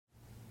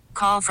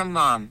Call from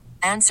mom.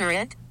 Answer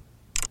it.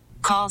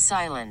 Call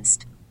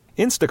silenced.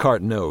 Instacart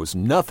knows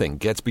nothing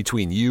gets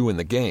between you and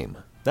the game.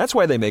 That's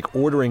why they make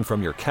ordering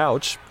from your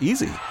couch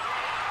easy.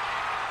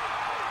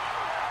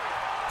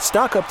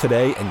 Stock up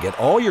today and get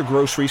all your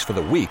groceries for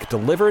the week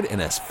delivered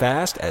in as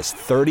fast as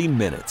 30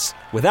 minutes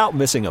without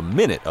missing a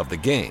minute of the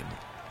game.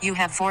 You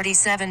have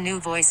 47 new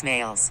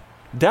voicemails.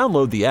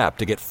 Download the app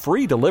to get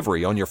free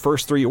delivery on your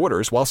first 3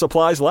 orders while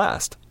supplies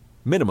last.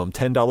 Minimum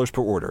 $10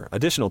 per order.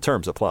 Additional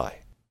terms apply.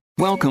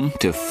 Welcome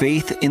to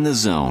Faith in the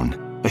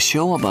Zone, a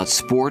show about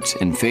sports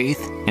and faith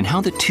and how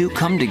the two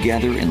come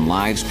together in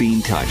lives being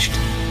touched.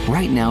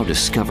 Right now,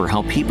 discover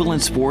how people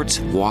in sports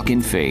walk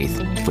in faith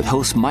with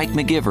host Mike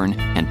McGivern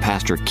and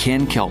Pastor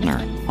Ken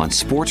Keltner on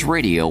Sports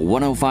Radio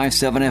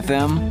 105.7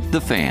 FM, The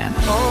Fan.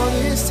 All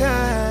this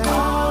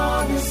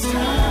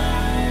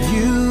time,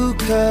 you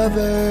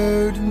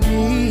covered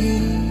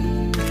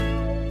me.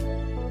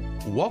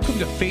 Welcome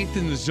to Faith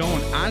in the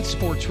Zone on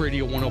Sports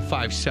Radio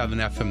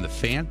 105.7 FM, The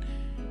Fan.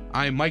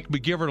 I'm Mike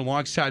McGivern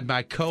alongside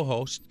my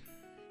co-host.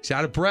 He's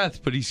out of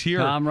breath, but he's here.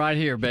 I'm right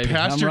here, baby.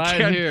 Pastor I'm right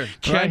Ken, here.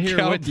 Ken Right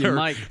here with you, Keltner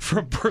Mike.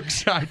 from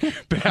Brookside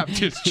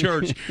Baptist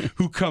Church,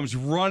 who comes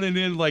running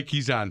in like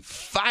he's on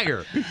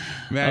fire.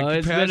 Man,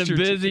 It's Pastor, been a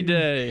busy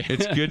day.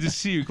 It's good to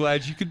see you.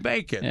 Glad you could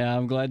make it. Yeah,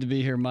 I'm glad to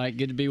be here, Mike.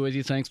 Good to be with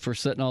you. Thanks for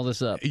setting all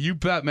this up. You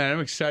bet, man.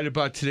 I'm excited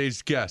about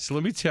today's guest.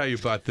 Let me tell you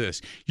about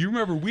this. You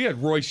remember we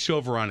had Roy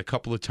Silver on a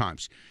couple of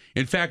times.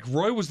 In fact,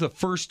 Roy was the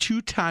first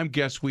 2-time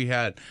guest we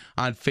had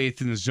on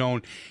Faith in the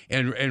Zone,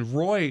 and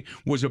Roy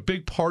was a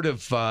big part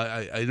of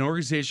an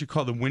organization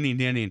called the Winning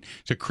Inning.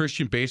 It's a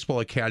Christian baseball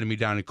academy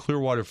down in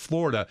Clearwater,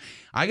 Florida.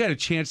 I got a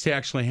chance to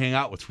actually hang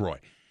out with Roy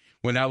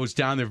when I was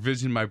down there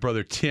visiting my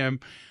brother Tim.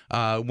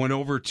 Went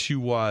over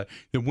to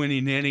the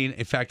Winning Inning.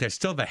 In fact, I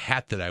still have a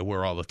hat that I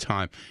wear all the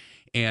time.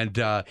 And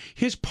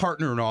his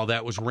partner and all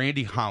that was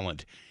Randy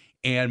Holland.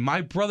 And my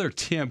brother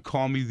Tim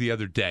called me the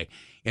other day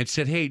and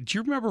said, hey, do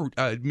you remember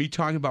me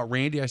talking about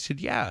Randy? I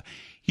said, yeah.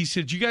 He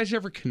said, do you guys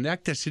ever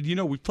connect? I said,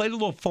 we played a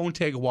little phone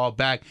tag a while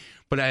back,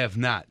 but I have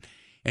not.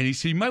 And he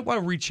said, you might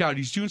want to reach out.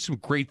 He's doing some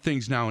great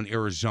things now in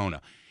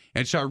Arizona.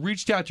 And so I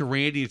reached out to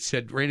Randy and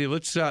said, Randy,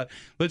 let's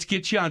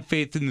get you on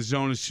Faith in the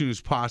Zone as soon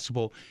as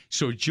possible.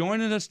 So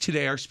joining us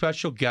today, our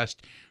special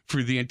guest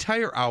for the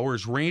entire hour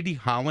is Randy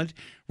Holland.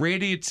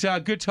 Randy, it's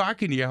good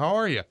talking to you. How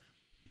are you?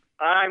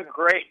 I'm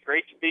great.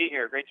 Great to be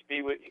here. Great to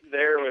be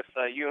there with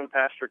you and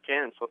Pastor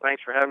Ken. So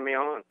thanks for having me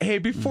on. Hey,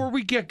 before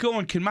we get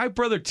going, can my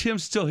brother Tim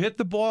still hit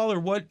the ball, or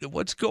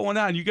what's going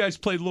on? You guys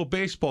played a little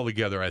baseball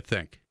together, I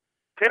think.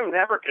 Tim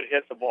never could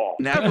hit the ball.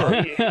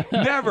 Never.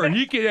 Never.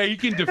 He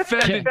can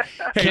defend it.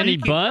 Hey, Can he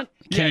bunt?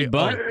 Can he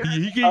bunt?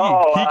 He can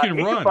run.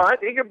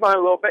 He can bunt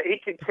a little bit. He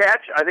can catch.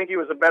 I think he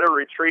was a better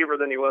retriever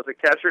than he was a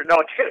catcher.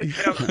 No,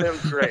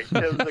 Tim's great.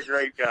 Tim's a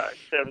great guy.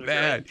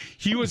 Man,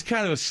 he was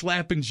kind of a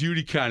slap and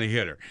Judy kind of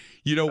hitter.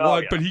 You know Oh,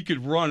 what? yeah. But he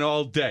could run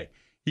all day.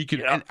 He could.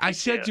 Yeah, and I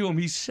said to him,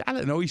 he's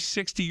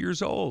 60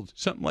 years old,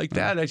 something like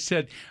that. I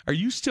said, are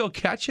you still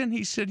catching?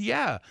 He said,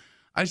 yeah.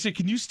 I said,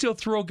 can you still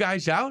throw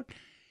guys out?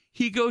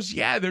 He goes,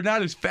 yeah, they're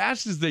not as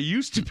fast as they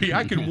used to be.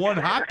 I can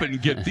one-hop it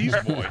and get these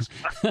boys.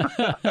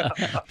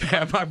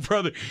 Man, my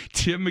brother,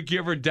 Tim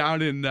McGivern,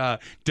 down in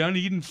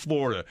Dunedin,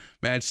 Florida,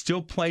 man,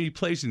 still playing. He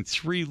plays in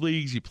 3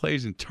 leagues. He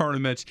plays in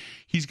tournaments.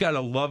 He's got a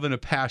love and a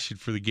passion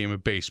for the game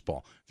of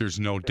baseball. There's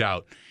no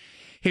doubt.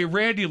 Hey,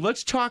 Randy,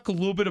 let's talk a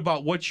little bit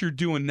about what you're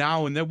doing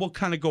now, and then we'll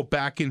kind of go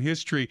back in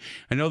history.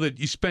 I know that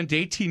you spent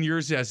 18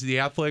 years as the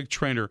athletic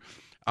trainer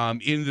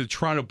in the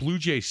Toronto Blue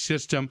Jays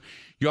system.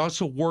 You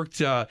also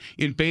worked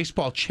in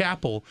baseball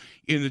chapel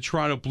in the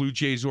Toronto Blue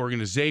Jays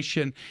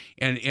organization,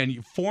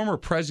 and former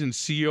president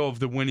and CEO of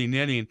the Winning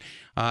Inning,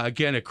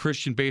 again, a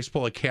Christian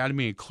baseball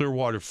academy in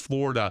Clearwater,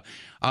 Florida.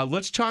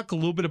 Let's talk a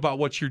little bit about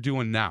what you're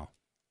doing now.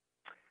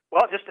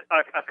 Well, just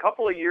a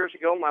couple of years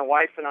ago, my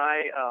wife and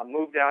I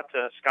moved out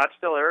to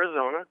Scottsdale,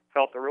 Arizona.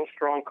 Felt a real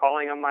strong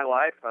calling on my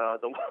life.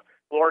 The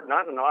Lord,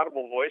 not an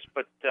audible voice,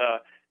 but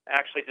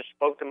actually just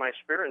spoke to my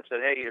spirit and said,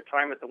 hey, your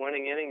time at the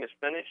Winning Inning is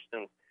finished,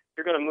 and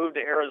you're going to move to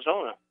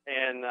Arizona.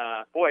 And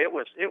boy, it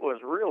was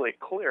really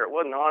clear. It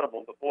wasn't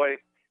audible, but boy,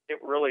 it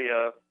really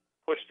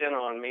pushed in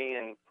on me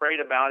and prayed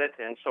about it.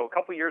 And so a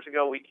couple years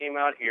ago, we came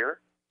out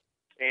here,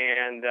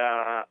 and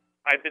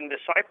I've been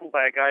discipled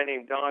by a guy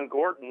named Don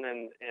Gordon,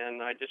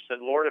 and I just said,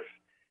 Lord,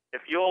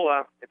 if you'll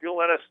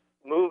let us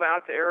move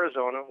out to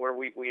Arizona, where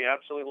we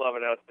absolutely love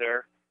it out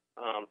there,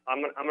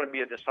 I'm going to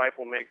be a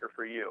disciple maker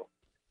for you.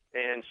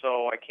 And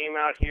so I came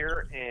out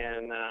here,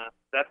 and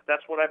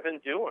that's what I've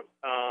been doing,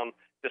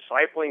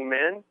 discipling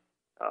men.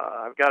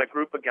 I've got a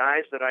group of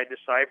guys that I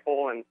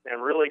disciple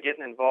and really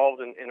getting involved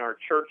in our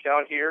church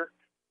out here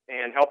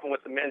and helping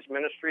with the men's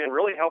ministry and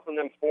really helping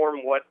them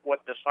form what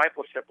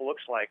discipleship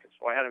looks like. And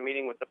so I had a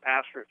meeting with the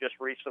pastor just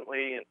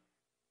recently and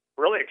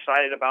really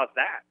excited about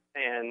that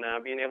and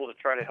being able to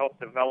try to help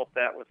develop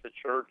that with the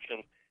church.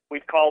 And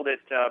we've called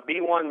it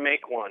Be One,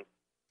 Make One.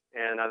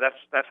 And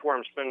that's where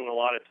I'm spending a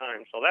lot of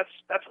time. So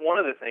that's one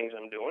of the things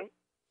I'm doing.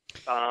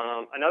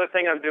 Another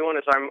thing I'm doing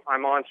is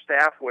I'm on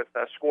staff with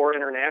SCORE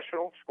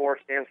International. SCORE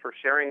stands for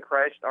Sharing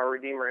Christ, Our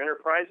Redeemer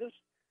Enterprises.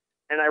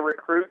 And I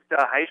recruit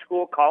high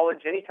school,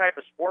 college, any type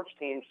of sports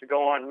teams to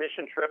go on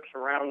mission trips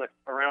around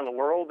the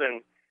world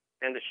and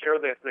to share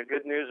the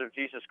good news of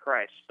Jesus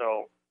Christ.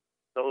 So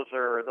those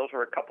are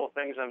a couple of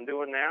things I'm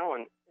doing now.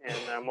 And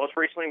most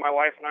recently, my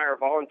wife and I are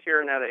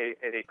volunteering at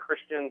a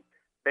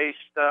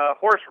Christian-based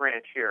horse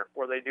ranch here,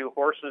 where they do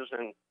horses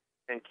and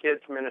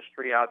kids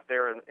ministry out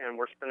there, and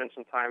we're spending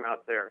some time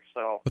out there.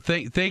 So well,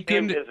 thank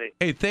goodness. Busy.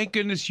 Hey, thank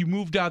goodness you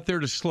moved out there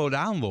to slow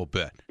down a little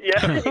bit.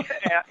 Yeah.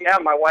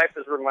 My wife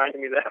has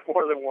reminded me that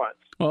more than once.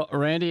 Well,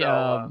 Randy,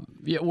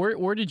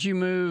 where did you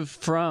move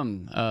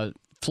from?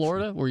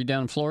 Florida? Were you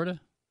down in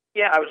Florida?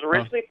 Yeah, I was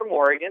originally from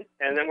Oregon,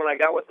 and then when I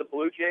got with the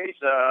Blue Jays,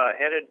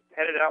 headed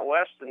out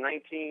west in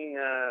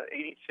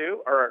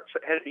 1982, or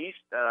headed east.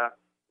 I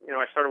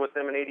started with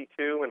them in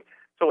 '82, and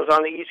so it was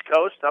on the East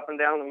Coast, up and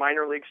down the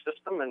minor league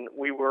system, and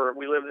we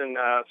lived in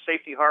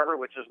Safety Harbor,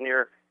 which is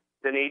near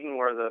Dunedin,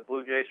 where the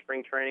Blue Jays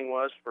spring training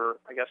was for,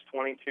 I guess,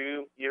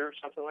 22 years,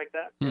 something like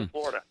that, in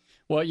Florida.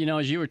 Well,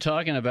 as you were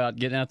talking about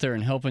getting out there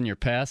and helping your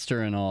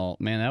pastor and all,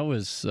 man, that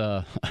was,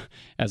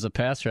 as a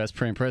pastor, that's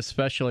pretty impressive,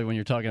 especially when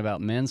you're talking about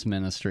men's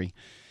ministry.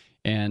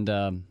 And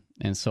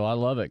so I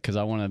love it because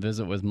I want to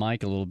visit with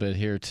Mike a little bit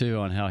here, too,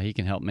 on how he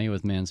can help me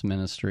with men's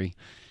ministry.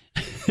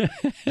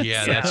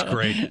 Yeah, that's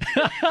great.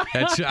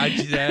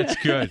 That's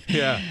good.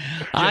 Yeah.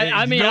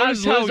 I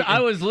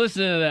was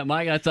listening to that,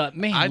 Mike. I thought,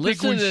 man,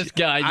 listen to this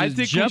guy. I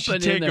think we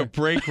should take a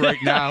break right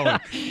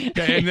now,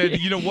 and then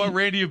you know what,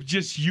 Randy?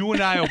 Just you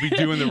and I will be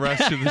doing the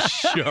rest of the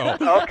show.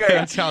 Okay,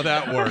 that's how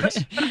that works.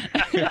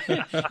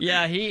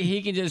 Yeah,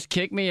 he can just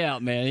kick me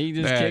out, man. He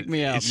can just kick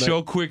me out. It's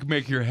so quick,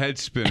 make your head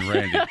spin,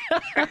 Randy.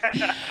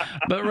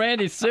 But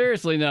Randy,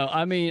 seriously, no.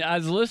 I mean, I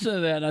was listening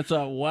to that and I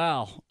thought,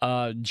 wow,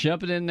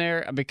 jumping in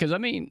there because I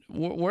mean,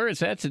 where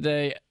it's at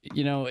today,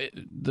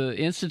 the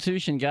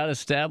institution got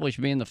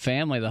established being the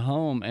family, the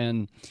home,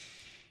 and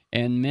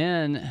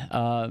men,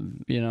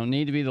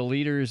 need to be the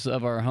leaders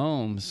of our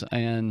homes,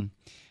 and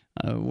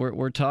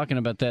we're talking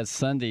about that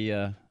Sunday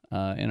in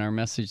our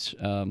message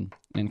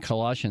in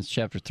Colossians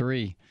chapter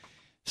 3.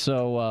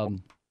 So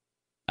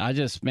I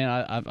was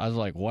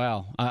like,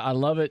 wow, I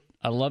love it.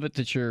 I love it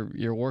that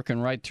you're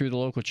working right through the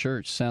local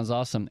church. Sounds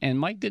awesome. And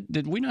Mike,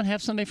 did we not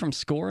have somebody from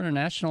SCORE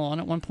International on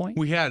at one point?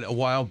 We had a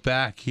while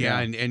back, yeah.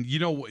 And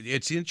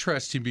it's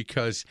interesting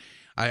because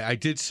I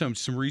did some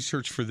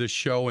research for this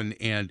show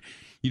and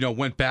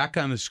went back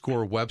on the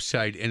SCORE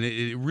website, and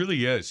it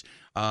really is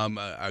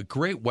a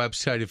great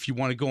website. If you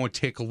want to go and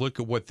take a look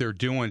at what they're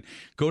doing,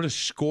 go to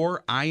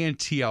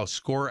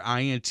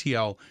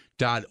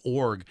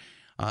scoreintl.org.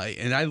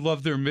 And I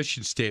love their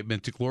mission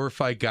statement to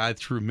glorify God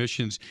through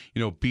missions,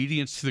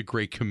 obedience to the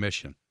Great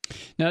Commission.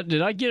 Now,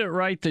 did I get it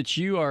right that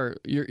are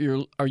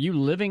you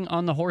living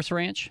on the horse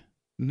ranch?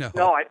 No.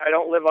 No, I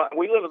don't live on.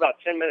 We live about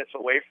 10 minutes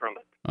away from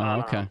it.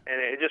 Oh, okay. And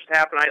it just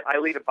happened. I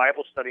lead a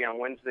Bible study on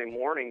Wednesday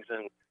mornings,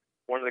 and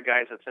one of the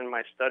guys that's in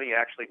my study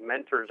actually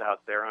mentors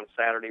out there on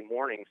Saturday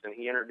mornings, and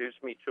he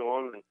introduced me to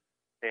him,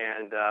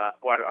 and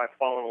I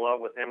fall in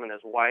love with him and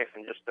his wife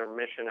and just their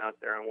mission out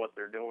there and what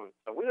they're doing.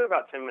 So we live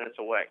about 10 minutes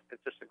away.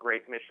 It's just a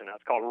great mission.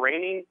 It's called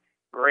Reigning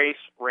Grace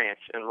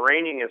Ranch, and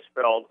Reigning is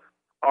spelled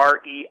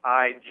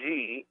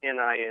REIGNING.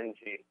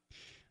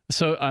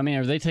 So, I mean,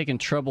 are they taking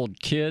troubled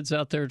kids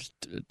out there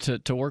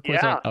to work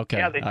with? Yeah. Okay,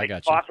 yeah, I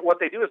got you.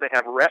 What they do is they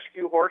have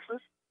rescue horses,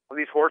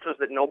 these horses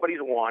that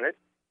nobody's wanted,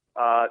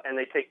 and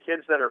they take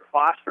kids that are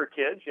foster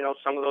kids.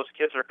 Some of those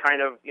kids are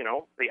kind of,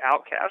 the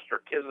outcast or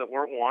kids that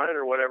weren't wanted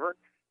or whatever,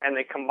 and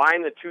they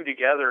combine the two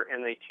together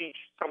and they teach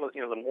some of,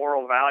 the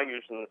moral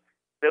values and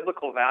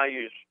biblical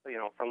values,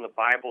 from the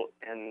Bible,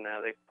 and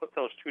they put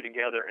those two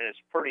together, and it's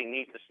pretty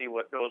neat to see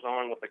what goes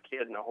on with a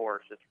kid and a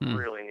horse. It's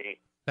really neat.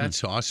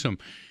 That's awesome.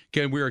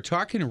 Again, we are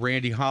talking to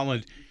Randy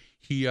Holland.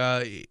 He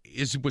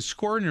is with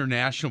SCORE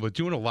International, but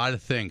doing a lot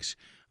of things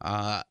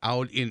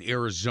out in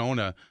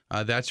Arizona.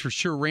 That's for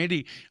sure.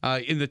 Randy,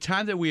 in the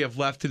time that we have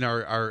left in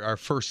our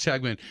first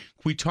segment,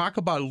 can we talk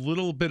about a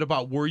little bit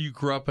about where you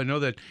grew up? I know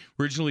that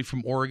originally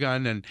from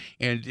Oregon, and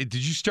did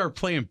you start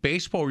playing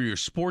baseball? Were you a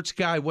sports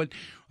guy? What?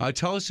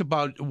 Tell us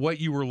about what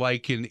you were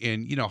like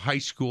in high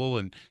school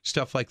and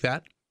stuff like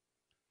that.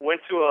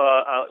 Went to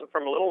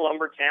from a little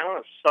lumber town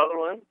of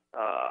Sutherland,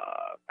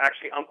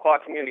 actually Umpqua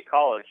Community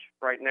College,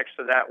 right next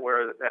to that,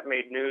 where that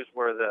made news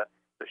where the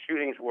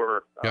shootings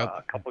were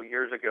a couple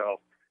years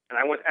ago. And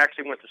I went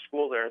to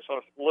school there. And so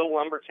it's a little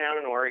lumber town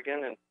in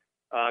Oregon, and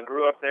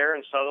grew up there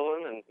in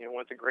Sutherland, and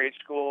went to grade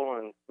school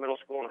and middle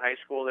school and high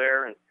school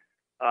there. And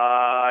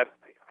I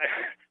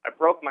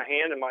broke my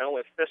hand in my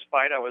only fist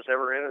fight I was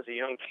ever in as a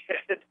young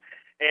kid.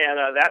 And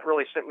that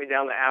really sent me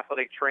down the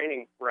athletic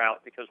training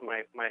route, because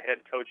my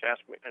head coach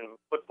asked me, and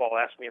football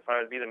asked me if I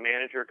would be the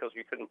manager, because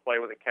you couldn't play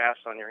with a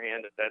cast on your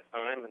hand at that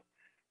time.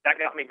 that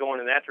got me going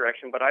in that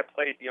direction. But I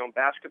played,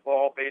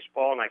 basketball,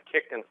 baseball, and I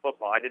kicked in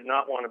football. I did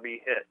not want to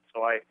be hit,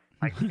 so I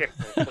kicked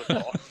in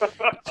football.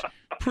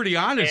 Pretty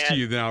honest to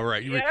you now,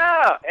 right?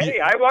 Yeah.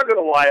 Hey, I'm not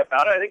going to lie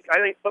about it. I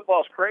think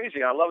football's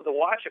crazy. I love to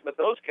watch it, but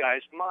those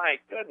guys, my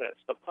goodness,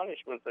 the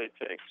punishment they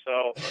take.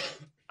 So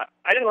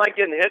I didn't like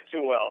getting hit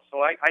too well, so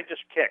I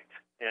just kicked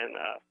and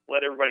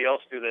let everybody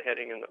else do the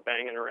hitting and the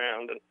banging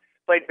around. And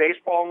played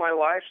baseball in my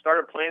life,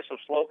 started playing some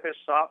slow pitch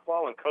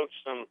softball, and coached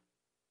some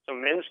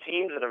men's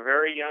teams at a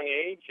very young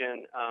age,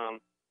 and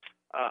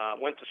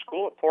went to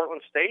school at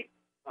Portland State,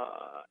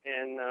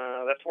 and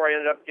that's where I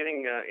ended up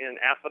getting in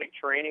athletic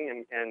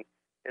training and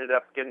ended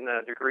up getting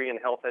a degree in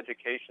health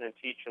education and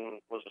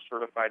teaching, was a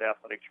certified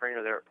athletic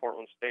trainer there at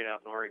Portland State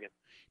out in Oregon.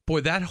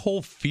 Boy, that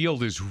whole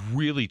field has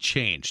really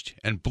changed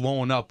and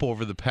blown up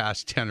over the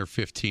past 10 or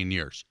 15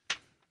 years.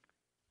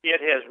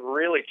 It has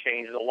really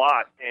changed a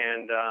lot,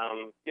 and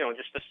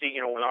just to see,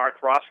 when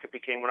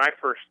arthroscopy came, when I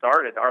first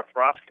started,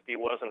 arthroscopy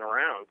wasn't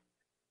around,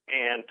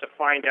 and to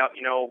find out,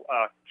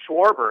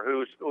 Schwarber,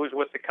 who's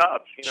with the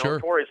Cubs, Sure.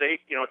 tore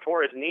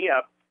his knee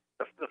up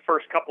the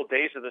first couple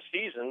days of the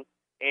season,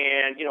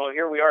 and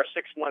here we are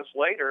 6 months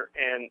later,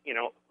 and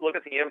look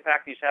at the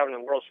impact he's having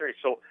in the World Series.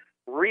 So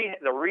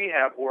the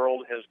rehab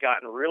world has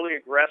gotten really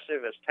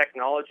aggressive as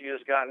technology has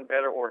gotten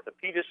better,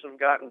 orthopedists have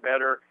gotten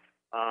better.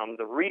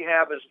 The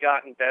rehab has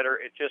gotten better.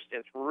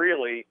 It's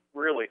really,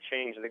 really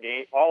changed the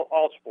game.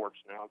 All sports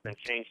now have been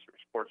changed through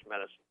sports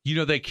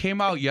medicine. They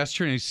came out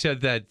yesterday and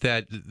said that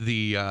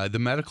the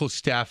medical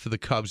staff of the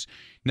Cubs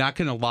not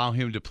going to allow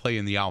him to play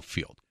in the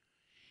outfield.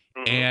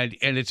 Mm-hmm.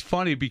 And it's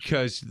funny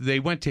because they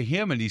went to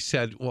him and he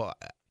said, well,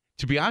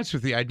 to be honest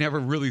with you, I never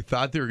really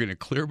thought they were going to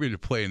clear me to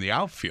play in the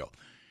outfield.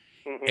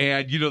 Mm-hmm.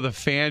 And, the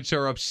fans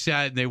are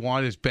upset and they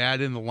want his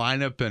bat in the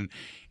lineup.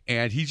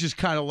 And he just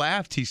kind of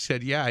laughed. He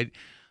said, yeah,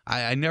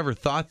 I never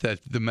thought that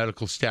the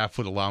medical staff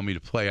would allow me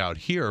to play out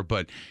here,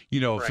 but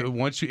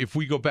right. if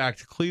we go back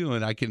to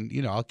Cleveland, I can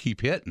I'll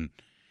keep hitting.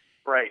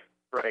 Right.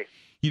 I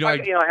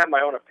have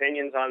my own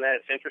opinions on that.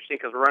 It's interesting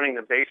because running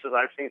the bases,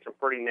 I've seen some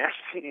pretty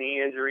nasty knee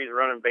injuries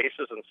running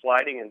bases and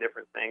sliding and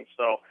different things.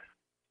 So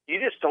you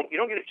don't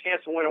get a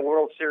chance to win a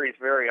World Series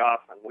very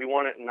often. We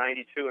won it in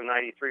 '92 and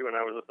 '93 when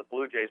I was with the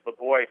Blue Jays, but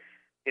boy,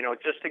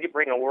 just to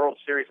bring a World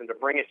Series and to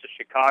bring it to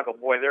Chicago,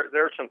 boy,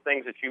 there are some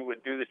things that you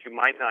would do that you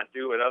might not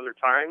do at other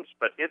times.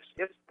 But it's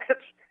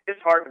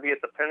hard to be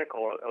at the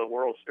pinnacle of the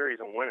World Series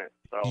and win it.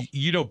 So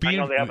I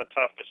know they have a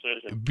tough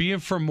decision. Being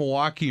from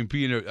Milwaukee and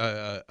being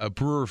a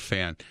Brewer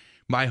fan,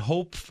 my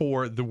hope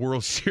for the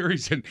World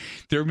Series, and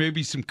there may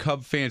be some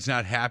Cub fans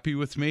not happy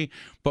with me,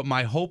 but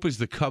my hope is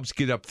the Cubs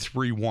get up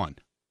 3-1.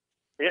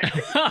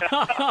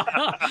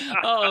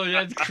 Oh,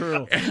 that's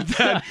true. And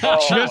then,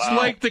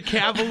 like the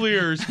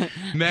Cavaliers,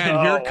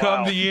 man, here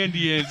come the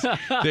Indians.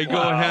 They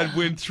go ahead,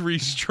 win 3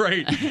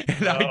 straight,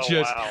 and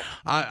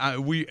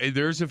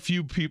there's a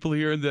few people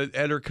here in the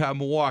Entercom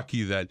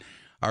Milwaukee that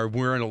are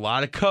wearing a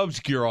lot of Cubs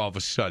gear all of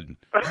a sudden.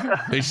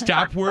 They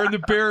stopped wearing the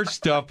Bears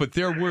stuff, but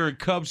they're wearing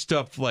Cubs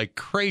stuff like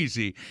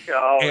crazy.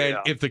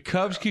 If the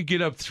Cubs could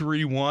get up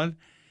 3-1.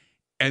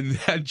 And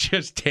then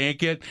just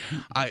tank it,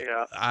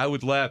 I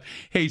would laugh.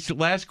 Hey, so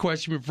last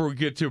question before we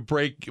get to a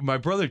break. My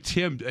brother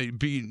Tim,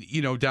 being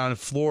down in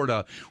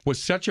Florida,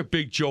 was such a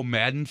big Joe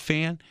Madden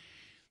fan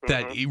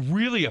that it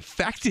really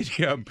affected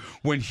him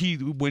when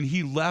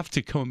he left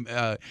to come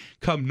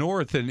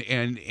north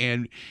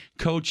and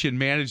coach and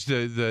manage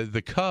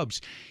the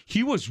Cubs.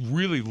 He was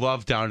really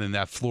loved down in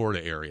that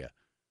Florida area.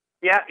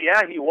 Yeah,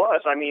 he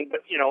was. I mean,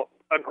 but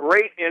a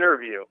great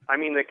interview. I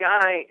mean, the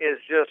guy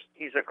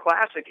he's a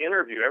classic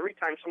interview. Every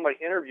time somebody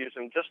interviews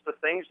him, just the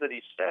things that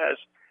he says,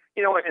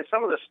 and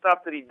some of the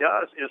stuff that he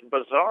does is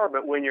bizarre,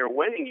 but when you're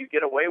winning, you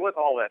get away with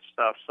all that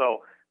stuff.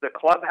 So the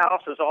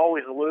clubhouse is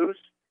always loose.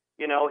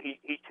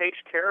 He takes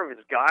care of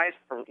his guys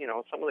from,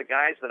 some of the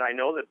guys that I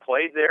know that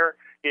played there,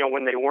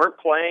 when they weren't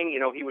playing,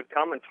 he would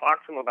come and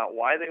talk to them about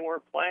why they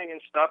weren't playing and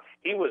stuff.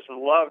 He was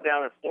loved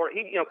down in Florida,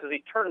 because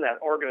he turned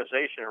that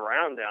organization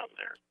around down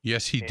there.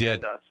 Yes, he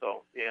did.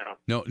 Yeah.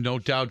 No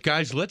doubt.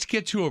 Guys, let's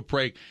get to a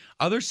break.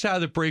 Other side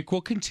of the break, we'll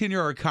continue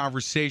our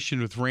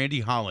conversation with Randy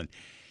Holland.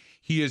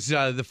 He is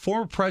the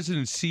former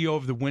president and CEO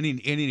of the Winning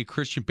Indian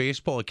Christian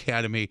Baseball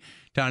Academy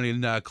down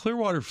in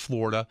Clearwater,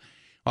 Florida.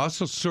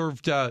 Also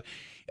served in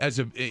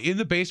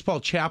the baseball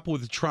chapel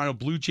with the Toronto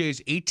Blue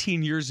Jays,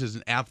 18 years as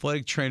an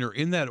athletic trainer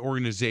in that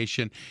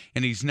organization,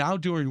 and he's now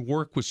doing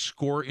work with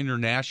SCORE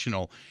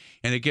International.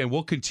 And again,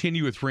 we'll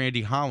continue with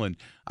Randy Holland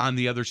on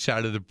the other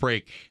side of the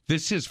break.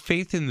 This is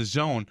Faith in the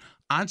Zone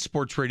on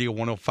Sports Radio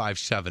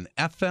 105.7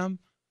 FM,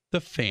 The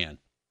Fan.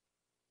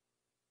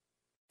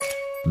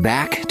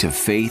 Back to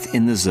Faith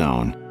in the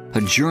Zone,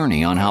 a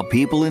journey on how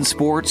people in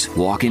sports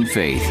walk in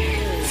faith.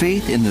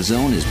 Faith in the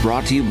Zone is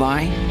brought to you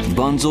by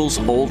Bunzel's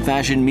Old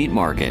Fashioned Meat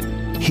Market.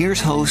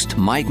 Here's host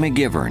Mike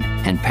McGivern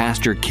and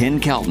Pastor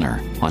Ken Keltner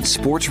on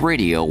Sports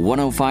Radio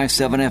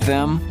 105.7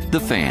 FM,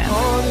 The Fan.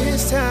 All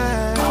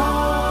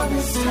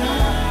this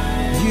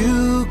time,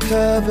 you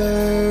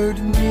covered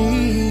me.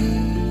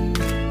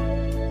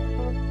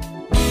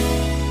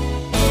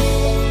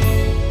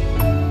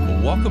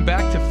 Welcome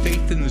back to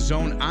Faith in the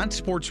Zone on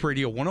Sports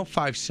Radio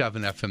 105.7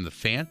 FM The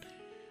Fan.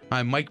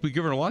 I'm Mike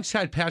McGivern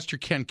alongside Pastor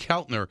Ken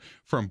Keltner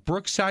from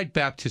Brookside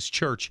Baptist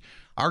Church.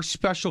 Our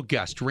special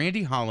guest,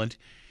 Randy Holland,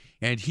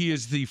 and he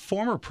is the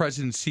former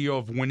president and CEO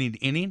of Winning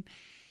Inning.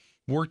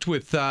 Worked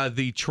with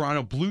the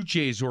Toronto Blue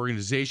Jays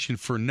organization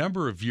for a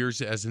number of years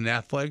as an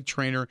athletic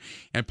trainer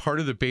and part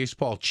of the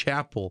baseball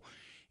chapel.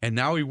 And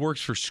now he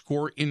works for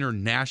Score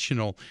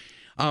International.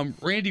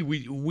 Randy,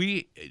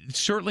 we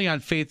certainly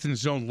on Faith in the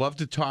Zone love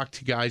to talk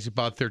to guys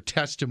about their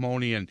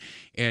testimony and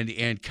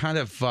kind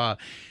of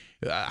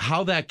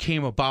how that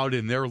came about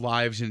in their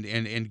lives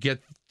and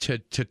get to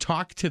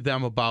talk to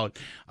them about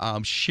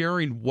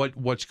sharing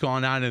what's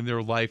gone on in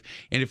their life.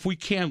 And if we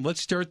can,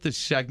 let's start this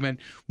segment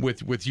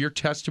with your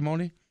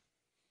testimony.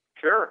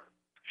 Sure.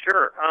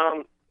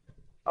 I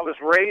was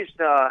raised.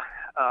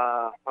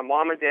 My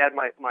mom and dad.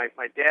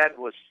 My dad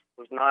was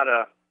not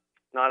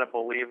a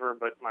believer,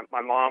 but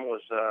my mom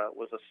was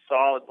a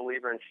solid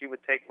believer, and she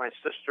would take my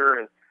sister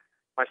and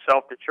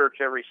myself to church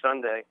every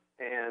Sunday.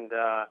 And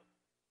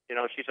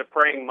she's a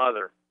praying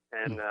mother,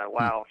 and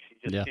wow,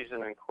 she's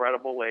an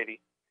incredible lady.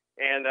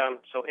 And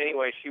so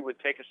anyway, she would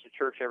take us to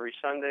church every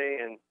Sunday,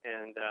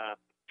 and I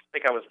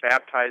think I was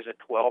baptized at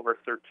 12 or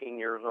 13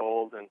 years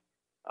old, and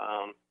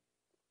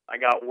I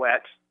got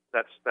wet.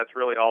 That's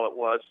really all it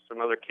was. Some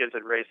other kids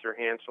had raised their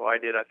hands, so I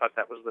did. I thought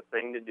that was the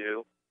thing to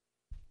do.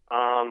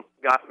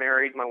 Got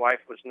married. My wife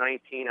was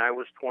 19. I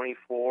was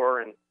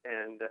 24, and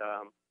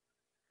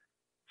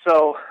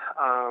so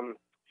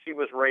she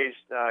was raised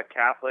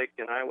Catholic,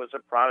 and I was a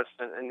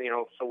Protestant, and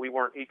so we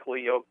weren't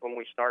equally yoked when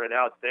we started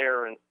out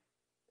there, and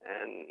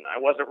I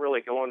wasn't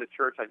really going to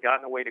church. I'd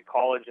gotten away to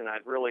college, and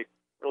I'd really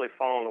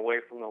fallen away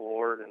from the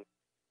Lord, and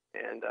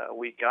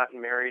we'd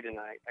gotten married, and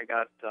I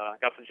got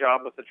the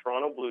job with the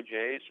Toronto Blue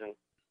Jays, and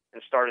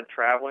started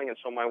traveling, and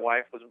so my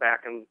wife was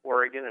back in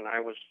Oregon, and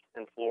I was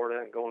in Florida,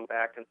 and going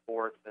back and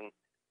forth, and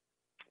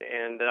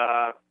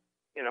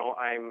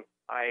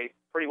I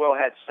pretty well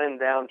had sin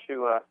down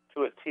to a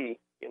T.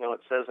 It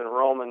says in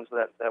Romans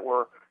that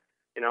we're,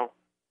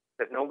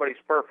 that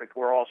nobody's perfect.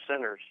 We're all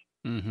sinners.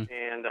 Mm-hmm.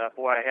 And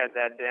boy, I had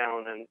that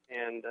down,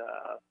 and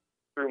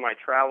through my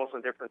travels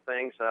and different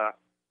things,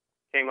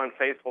 came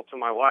unfaithful to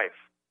my wife,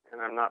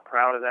 and I'm not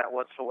proud of that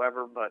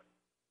whatsoever. But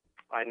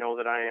I know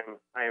that I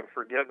am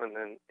forgiven,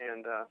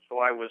 and so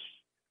I was.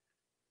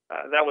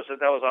 That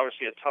was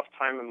obviously a tough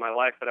time in my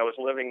life, but I was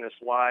living this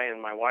lie,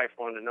 and my wife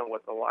wanted to know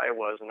what the lie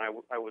was, and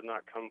I would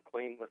not come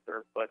clean with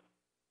her. But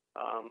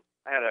I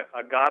had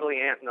a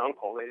godly aunt and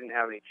uncle. They didn't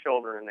have any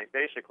children, and they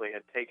basically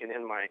had taken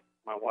in my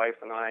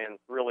wife and I, and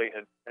really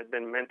had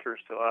been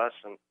mentors to us.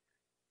 And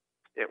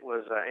it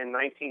was in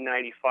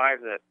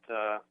 1995 that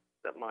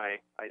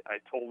I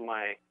told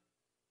my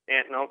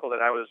aunt and uncle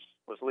that I was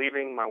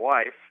leaving my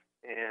wife,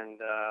 and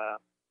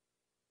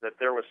that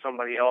there was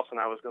somebody else, and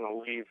I was going to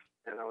leave,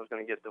 and I was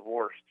going to get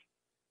divorced.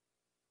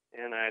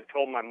 And I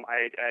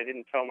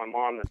didn't tell my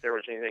mom that there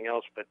was anything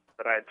else, but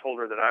I had told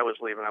her that I was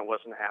leaving. I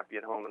wasn't happy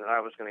at home, and that I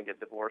was going to get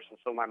divorced. And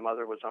so my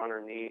mother was on her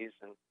knees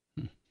and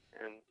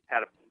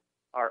had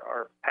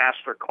our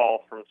pastor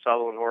call from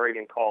Sutherland,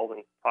 Oregon, called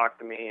and talked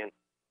to me,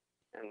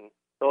 and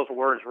those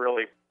words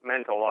really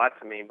meant a lot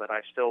to me. But I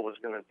still was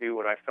going to do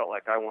what I felt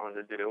like I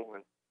wanted to do.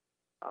 And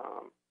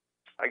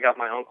I got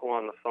my uncle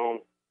on the phone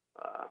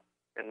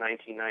in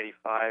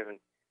 1995, and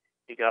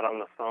he got on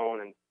the phone,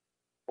 and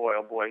boy,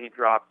 oh boy, he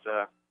dropped.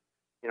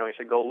 He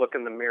said, "Go look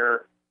in the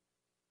mirror,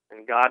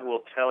 and God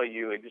will tell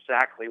you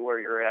exactly where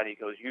you're at." He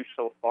goes, "You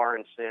so far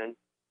in sin,"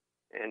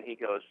 and he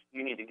goes,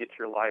 "You need to get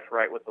your life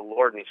right with the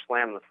Lord." And he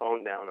slammed the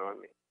phone down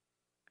on me,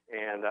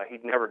 and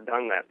he'd never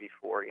done that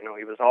before. He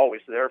was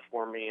always there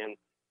for me,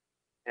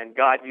 and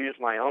God used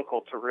my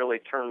uncle to really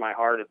turn my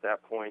heart at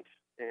that point.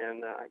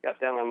 And I got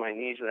down on my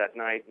knees that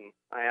night, and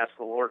I asked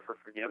the Lord for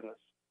forgiveness.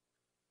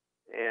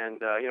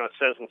 And it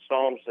says in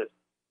Psalms that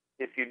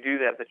if you do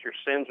that your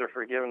sins are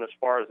forgiven as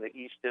far as the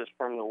east is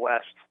from the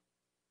west.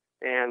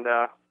 And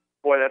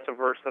boy, that's a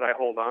verse that I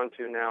hold on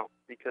to now,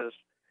 because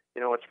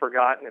it's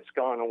forgotten, it's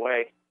gone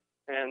away,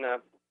 and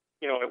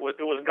it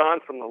was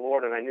gone from the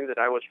Lord, and I knew that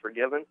I was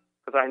forgiven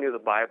because I knew the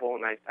Bible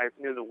and I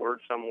knew the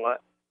Word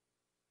somewhat,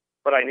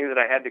 but I knew that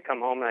I had to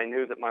come home, and I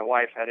knew that my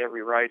wife had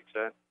every right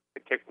to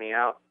kick me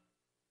out.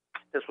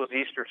 This was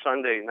Easter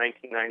Sunday,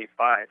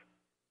 1995.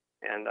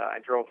 And I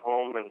drove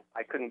home, and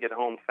I couldn't get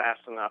home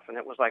fast enough, and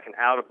it was like an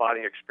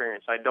out-of-body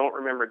experience. I don't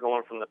remember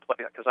going from the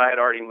place, because I had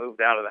already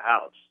moved out of the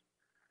house.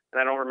 And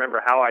I don't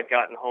remember how I'd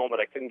gotten home, but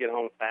I couldn't get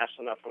home fast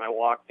enough. And I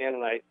walked in,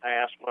 and I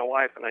asked my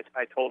wife, and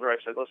I told her, I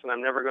said, "Listen,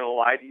 I'm never going to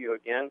lie to you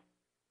again,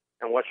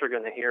 and what you're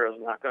going to hear is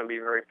not going to be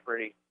very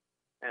pretty."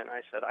 And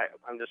I said,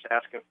 I'm just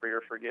asking for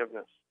your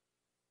forgiveness.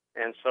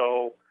 And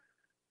so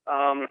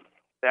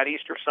that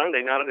Easter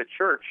Sunday, not at a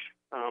church,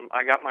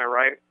 I got my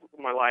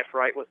life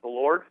right with the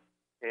Lord.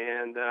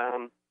 And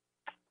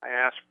I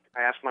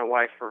asked my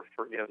wife for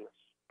forgiveness,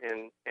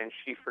 and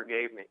she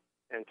forgave me.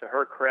 And to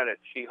her credit,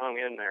 she hung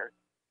in there.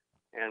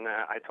 And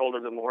I told her,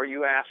 the more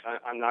you ask,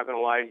 I'm not going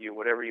to lie to you.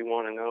 Whatever you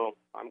want to know,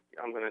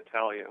 I'm going to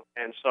tell you.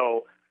 And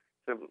so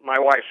to my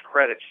wife's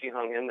credit, she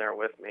hung in there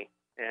with me.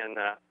 And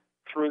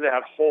through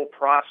that whole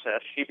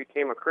process, she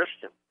became a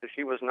Christian because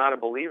she was not a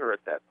believer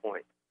at that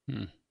point.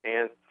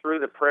 And through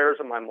the prayers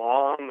of my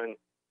mom and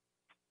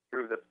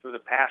through the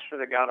pastor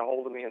that got a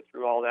hold of me and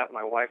through all that,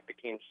 my wife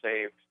became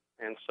saved.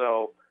 And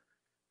so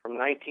from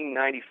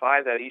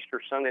 1995, that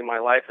Easter Sunday, my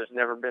life has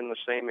never been the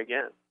same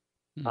again.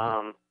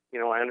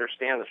 I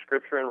understand the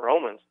scripture in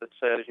Romans that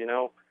says,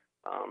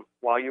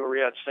 while you were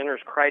yet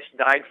sinners, Christ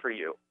died for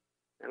you.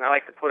 And I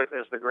like to put it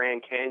as the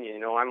Grand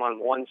Canyon. I'm on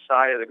one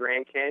side of the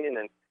Grand Canyon,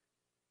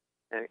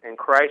 and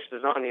Christ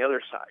is on the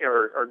other side,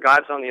 or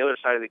God's on the other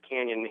side of the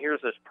canyon. And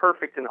here's this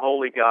perfect and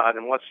holy God,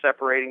 and what's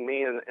separating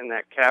me in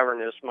that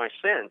cavern is my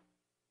sin.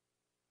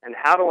 And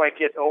how do I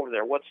get over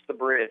there? What's the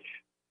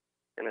bridge?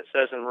 And it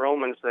says in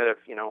Romans that if,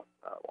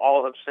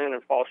 all have sinned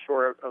and fall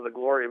short of the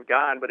glory of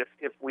God, but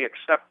if we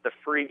accept the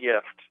free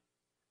gift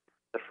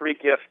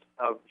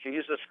of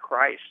Jesus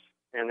Christ,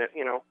 and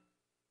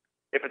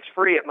if it's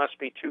free, it must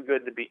be too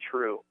good to be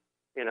true.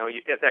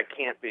 That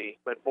can't be.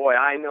 But boy,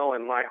 I know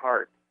in my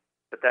heart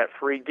that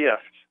free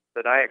gift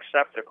that I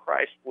accepted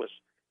Christ was,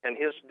 and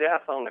his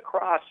death on the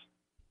cross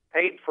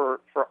paid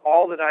for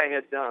all that I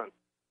had done,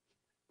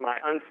 my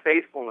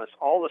unfaithfulness,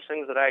 all the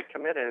sins that I had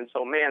committed. And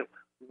so, man,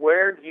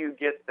 where do you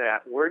get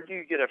that? Where do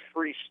you get a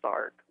free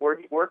start?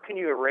 Where can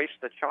you erase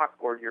the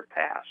chalkboard of your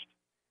past?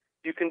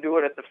 You can do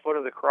it at the foot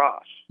of the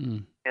cross.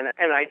 And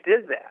I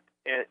did that.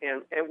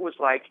 And it was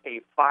like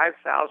a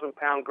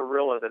 5,000-pound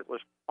gorilla that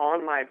was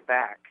on my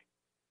back.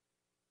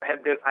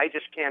 I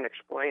just can't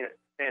explain it.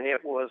 And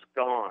it was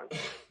gone.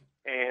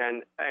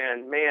 And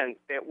man,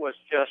 it was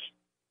just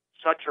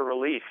such a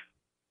relief.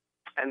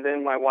 And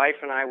then my wife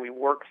and I, we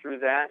worked through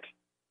that.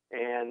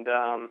 And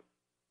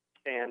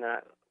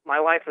my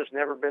life has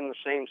never been the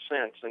same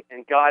since.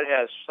 And God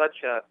has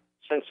such a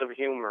sense of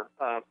humor.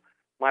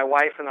 My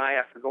wife and I,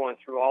 after going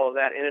through all of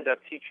that, ended up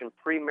teaching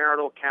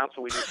premarital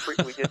counsel. We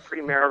did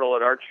premarital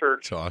at our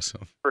church. That's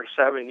awesome. For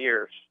 7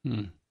 years.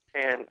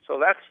 And so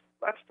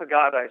that's the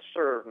God I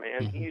serve,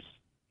 man.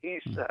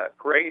 He's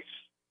grace,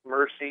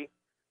 mercy.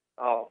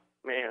 Oh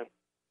man.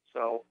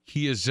 So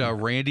he is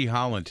Randy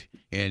Holland,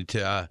 and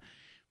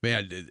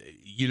man,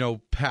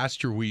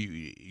 Pastor,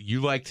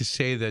 you like to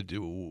say that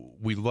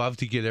we love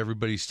to get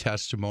everybody's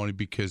testimony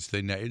because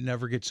it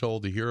never gets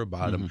old to hear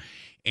about them.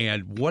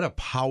 And what a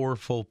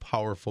powerful,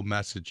 powerful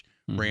message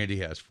Randy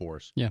has for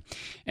us. Yeah.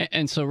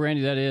 And so,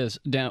 Randy, that is,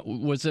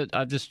 was it,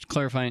 I'm just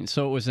clarifying,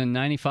 so it was in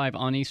 95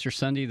 on Easter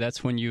Sunday,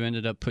 that's when you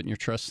ended up putting your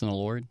trust in the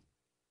Lord?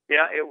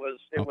 Yeah, it was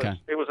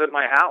at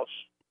my house.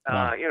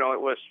 Wow.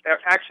 It was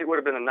actually, it would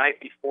have been the night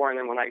before, and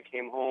then when I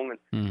came home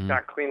and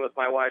got clean with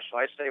my wife, so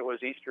I say it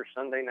was Easter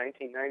Sunday,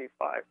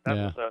 1995.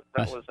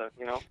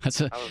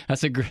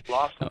 That's a great.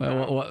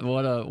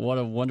 What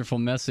a wonderful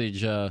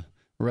message.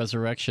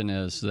 Resurrection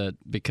is that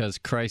because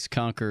Christ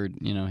conquered,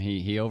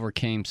 he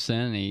overcame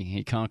sin,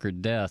 he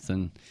conquered death,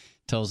 and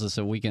tells us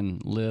that we can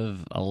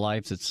live a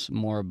life that's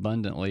more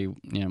abundant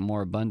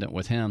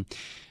with him.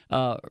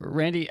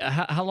 Randy,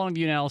 how long have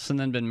you and Allison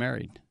then been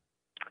married?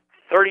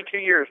 32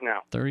 years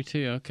now.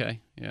 32, okay.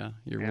 Yeah.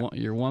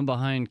 You're one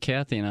behind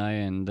Kathy and I,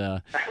 and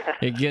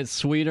it gets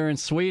sweeter and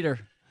sweeter.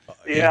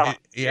 Yeah.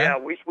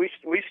 We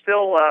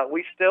still are,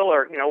 we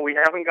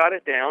haven't got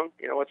it down.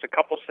 It's a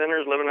couple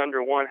sinners living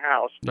under one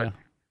house, but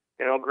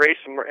grace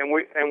and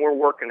we're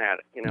working at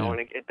it, and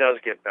it does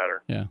get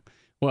better. Yeah.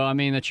 Well, I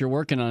mean that you're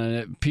working on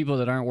it. People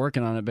that aren't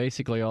working on it,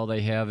 basically all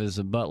they have is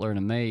a butler and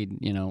a maid,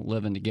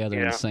 living together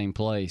in the same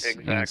place.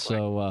 Exactly. And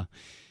so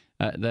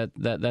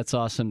that's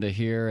awesome to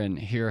hear, and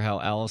hear how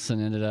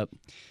Allison ended up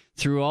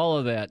through all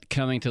of that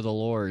coming to the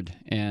Lord,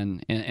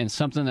 and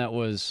something that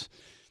was,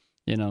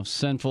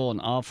 sinful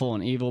and awful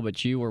and evil,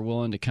 but you were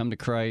willing to come to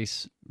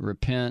Christ,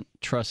 repent,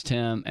 trust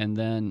him, and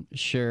then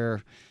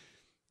share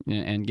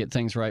and get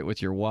things right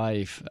with your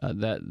wife.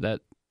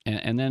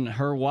 And then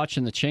her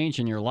watching the change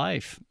in your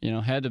life,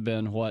 had to have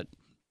been what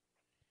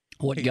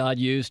God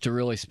used to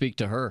really speak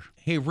to her.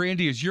 Hey,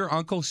 Randy, is your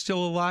uncle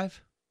still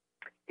alive?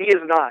 He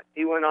is not.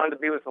 He went on to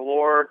be with the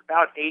Lord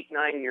about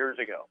 8-9 years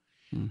ago.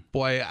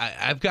 Boy,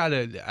 I've got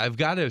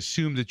to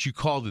assume that you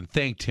called and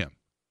thanked him.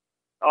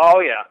 Oh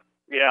yeah.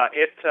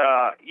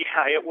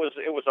 It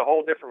was a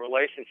whole different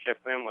relationship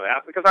with him,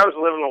 because I was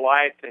living a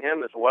lie to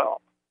him as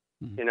well.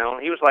 He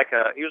was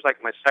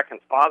like my second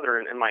father,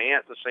 and my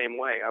aunt the same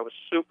way. I was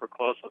super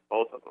close with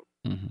both of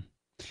them.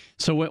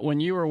 So when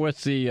you were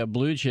with the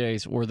Blue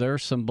Jays, were there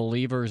some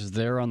believers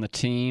there on the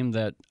team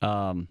that,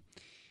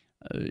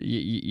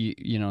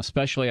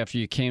 especially after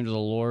you came to the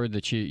Lord,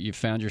 that you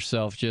found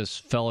yourself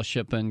just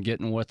fellowshipping,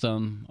 getting with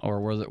them, or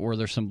were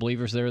there some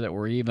believers there that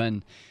were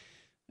even,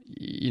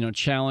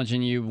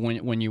 challenging you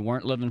when you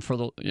weren't living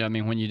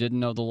when you didn't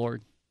know the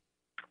Lord?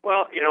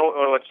 Well,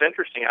 it's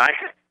interesting.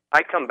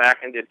 I come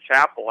back and did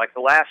chapel like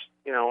the last,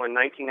 in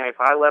 1995.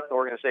 I left the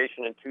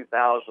organization in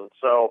 2000.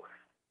 So,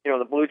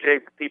 the Blue Jay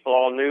people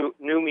all knew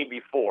me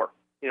before.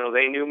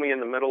 They knew me in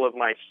the middle of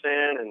my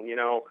sin, and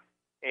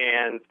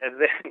And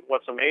then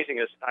what's amazing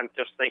is I'm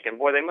just thinking,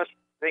 boy, they must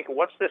think,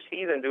 what's this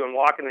heathen doing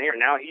walking in here?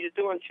 Now he's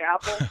doing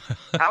chapel?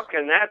 How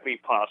can that be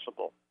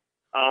possible?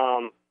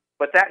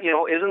 But that,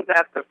 isn't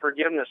that the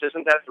forgiveness?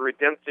 Isn't that the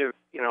redemptive,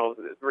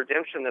 the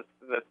redemption that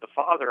the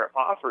Father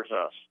offers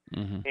us?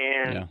 Mm-hmm.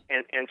 And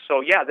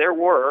so, there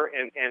were,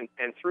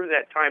 and through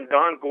that time,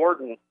 Don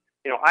Gordon,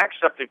 I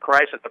accepted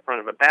Christ at the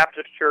front of a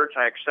Baptist church.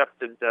 I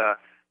accepted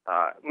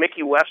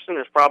Mickey Weston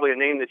is probably a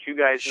name that you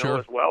guys know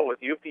as well with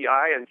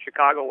UPI and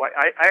Chicago.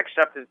 I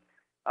accepted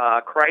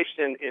Christ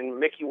in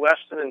Mickey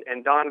Weston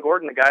and Don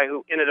Gordon, the guy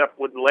who ended up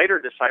would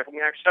later disciple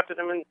me. I accepted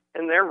him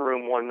in their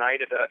room one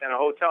night in a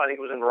hotel. I think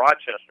it was in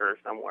Rochester or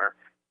somewhere.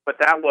 But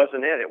that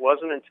wasn't it. It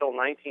wasn't until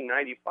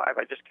 1995.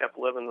 I just kept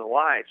living the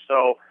lie.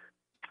 So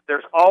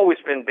there's always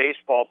been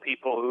baseball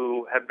people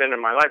who have been in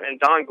my life, and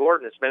Don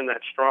Gordon has been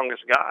that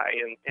strongest guy.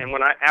 And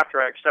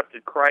after I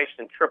accepted Christ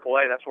in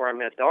AAA, that's where I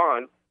met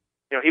Don.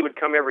 He would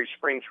come every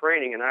spring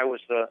training, and I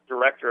was the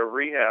director of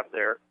rehab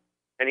there.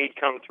 And he'd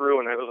come through,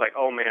 and I was like,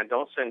 oh, man,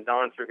 don't send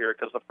Don through here,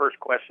 because the first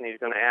question he's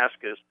going to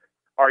ask is,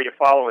 are you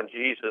following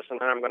Jesus? And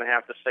then I'm going to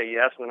have to say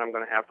yes, and then I'm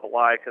going to have to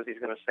lie, because he's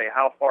going to say,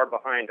 how far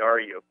behind are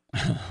you?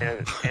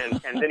 and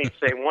then he'd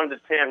say, 1 to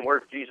 10,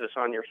 where's Jesus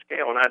on your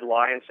scale? And I'd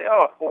lie and say,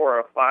 a 4 or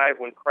a 5,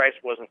 when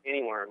Christ wasn't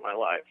anywhere in my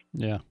life.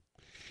 Yeah.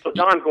 So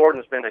Don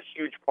Gordon's been a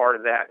huge part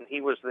of that, and he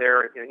was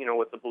there,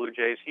 with the Blue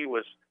Jays. He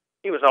was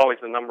always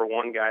the number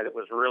one guy that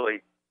was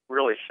really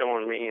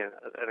showing me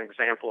an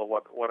example of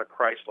what a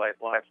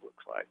Christ-like life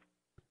looks like.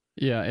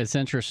 Yeah, it's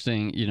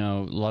interesting.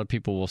 A lot of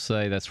people will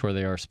say that's where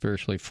they are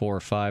spiritually, 4 or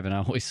 5, and I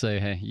always say,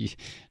 hey, you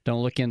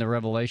don't look into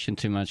Revelation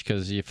too much,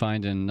 because you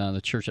find in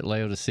the church at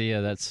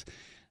Laodicea that's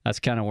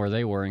kind of where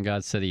they were, and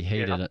God said He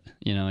hated it.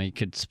 He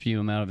could spew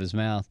them out of His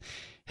mouth.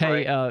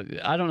 Hey,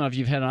 I don't know if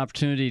you've had an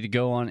opportunity to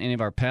go on any of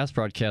our past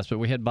broadcasts, but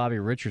we had Bobby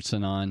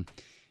Richardson on.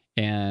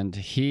 And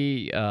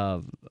he,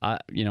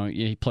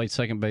 he played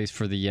second base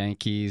for the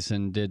Yankees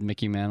and did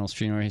Mickey Mantle's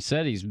funeral. He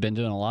said he's been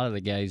doing a lot of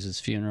the guys'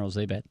 funerals.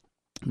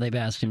 They've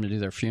asked him to do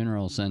their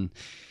funerals, and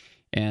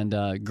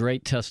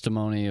great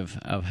testimony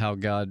of how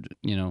God,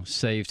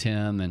 saved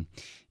him. And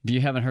if you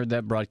haven't heard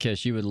that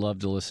broadcast, you would love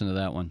to listen to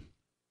that one.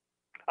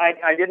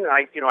 I didn't.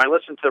 I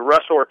listened to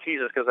Russ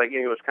Ortiz because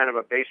he was kind of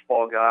a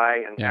baseball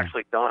guy, and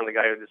actually Don, the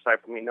guy who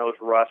discipled me, knows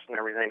Russ and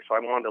everything. So I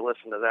wanted to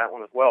listen to that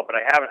one as well. But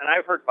I haven't, and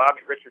I've heard Bobby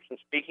Richardson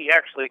speak. He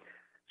actually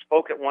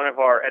spoke at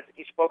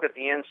he spoke at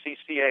the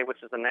NCCA,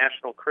 which is the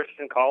National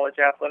Christian College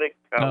Athletic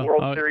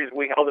World Series.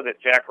 We held it at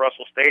Jack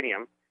Russell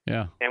Stadium.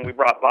 Yeah. And we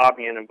brought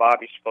Bobby in, and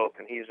Bobby spoke,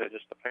 and he's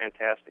just a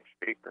fantastic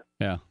speaker.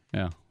 Yeah.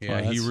 Well,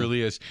 he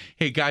really is.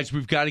 Hey, guys,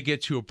 we've got to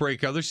get to a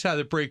break. Other side of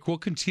the break, we'll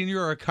continue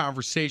our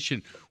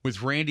conversation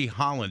with Randy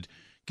Holland.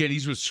 Again,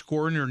 he's with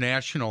Score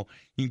International.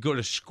 You can go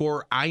to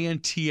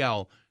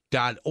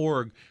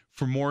scoreintl.org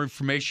for more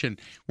information.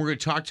 We're going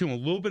to talk to him a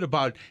little bit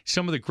about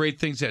some of the great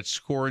things that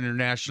Score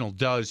International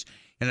does,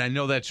 and I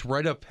know that's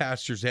right up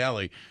Pastor's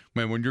alley,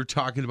 man, when you're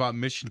talking about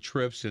mission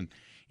trips and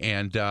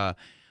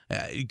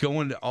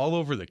going all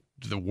over the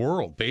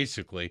world,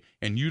 basically,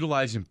 and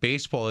utilizing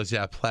baseball as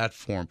that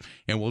platform.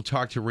 And we'll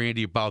talk to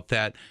Randy about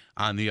that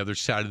on the other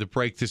side of the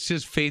break. This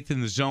is Faith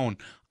in the Zone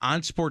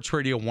on Sports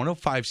Radio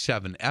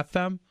 105.7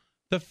 FM,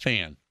 The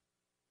Fan.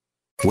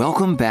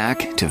 Welcome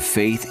back to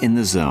Faith in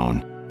the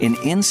Zone, an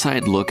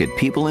inside look at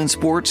people in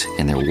sports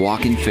and their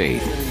walk in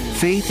faith.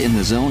 Faith in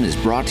the Zone is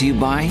brought to you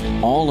by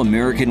All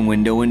American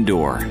Window and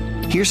Door.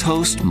 Here's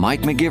host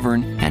Mike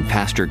McGivern and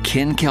Pastor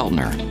Ken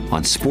Keltner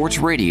on Sports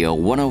Radio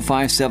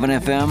 105.7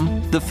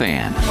 FM, The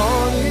Fan.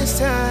 All this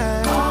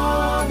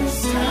time,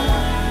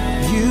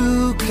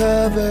 you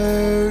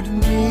covered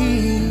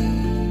me.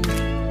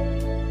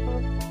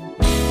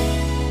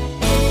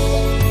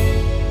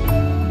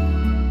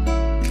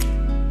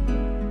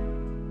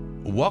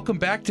 Welcome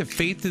back to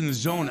Faith in the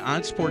Zone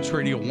on Sports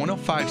Radio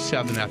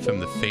 105.7 FM,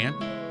 The Fan.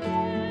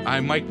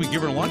 I'm Mike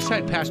McGivern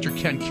alongside Pastor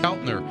Ken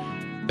Keltner,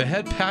 the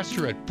head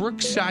pastor at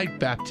Brookside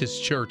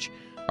Baptist Church.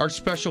 Our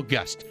special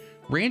guest,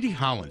 Randy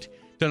Holland,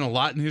 done a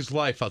lot in his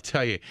life, I'll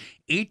tell you.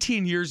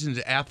 18 years as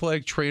an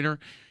athletic trainer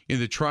in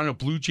the Toronto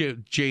Blue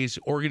Jays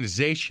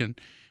organization.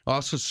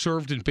 Also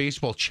served in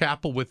baseball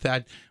chapel with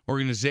that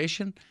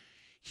organization.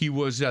 He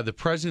was the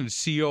president and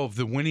CEO of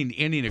the Winning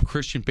Inning, a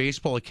Christian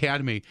baseball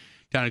academy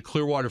down in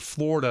Clearwater,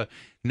 Florida.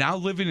 Now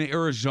living in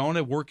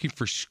Arizona, working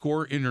for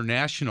Score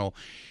International.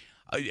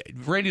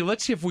 Randy,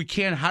 let's see if we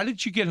can. How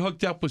did you get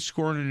hooked up with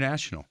Score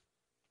International?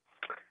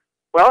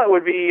 Well, it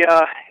would be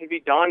it'd be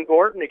Don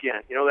Gordon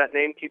again. That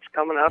name keeps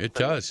coming up. It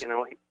does.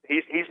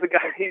 He's the guy.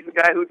 He's the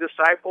guy who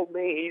discipled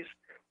me.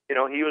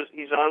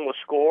 He's on with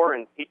Score,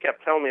 and he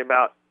kept telling me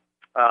about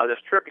this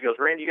trip. He goes,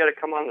 Randy, you got to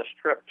come on this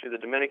trip to the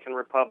Dominican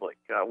Republic.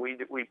 We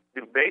do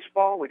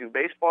baseball. We do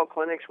baseball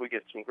clinics. We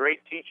get some great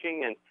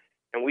teaching,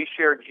 and we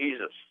share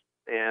Jesus.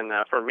 And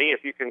for me,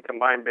 if you can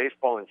combine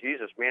baseball and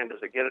Jesus, man,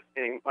 does it get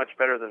any much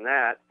better than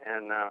that?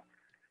 And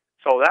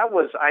so that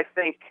was, I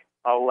think,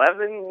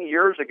 11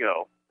 years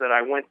ago that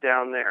I went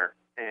down there.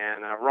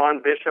 And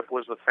Ron Bishop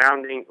was the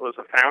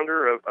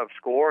founder of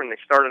SCORE, and they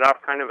started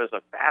off kind of as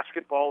a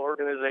basketball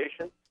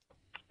organization.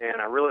 And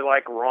I really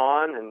like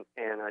Ron,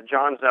 and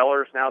John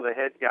Zeller's now the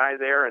head guy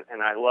there,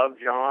 and I love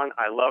John.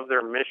 I love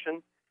their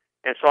mission.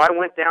 And so I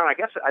went down, I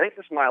think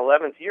this is my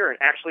 11th year, and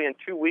actually in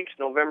 2 weeks,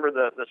 November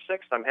the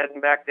 6th, I'm heading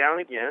back down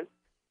again.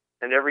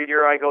 And every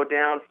year we go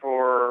down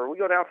for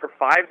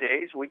 5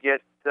 days. We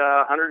get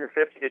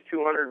 150 to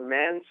 200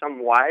 men,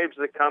 some wives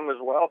that come as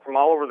well from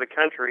all over the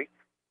country.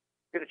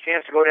 We get a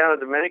chance to go down to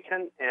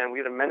Dominican, and we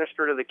get to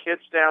minister to the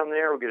kids down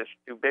there. We get to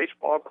do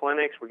baseball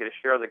clinics. We get to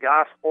share the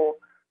gospel.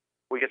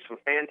 We get some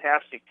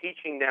fantastic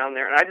teaching down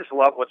there, and I just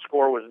love what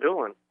SCORE was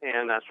doing.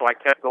 And so I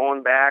kept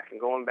going back,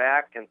 and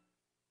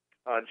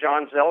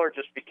John Zeller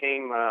just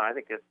became, I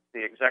think, it's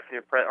the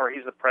executive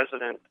he's the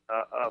president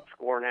of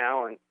SCORE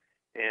now.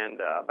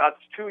 And about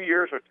 2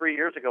 years or 3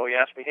 years ago, he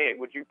asked me, "Hey,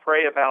 would you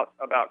pray about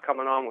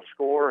coming on with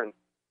SCORE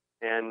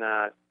and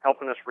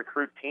helping us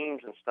recruit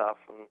teams and stuff?"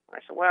 And I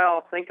said, "Well,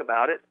 I'll think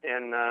about it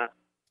and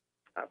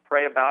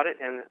pray about it."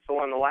 And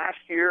so in the last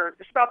year,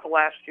 just about the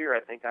last year, I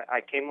think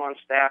I came on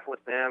staff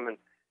with them,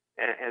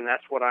 and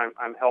that's what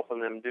I'm helping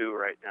them do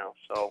right now.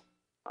 So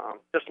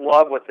just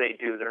love what they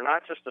do. They're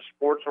not just a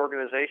sports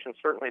organization.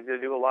 Certainly they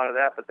do a lot of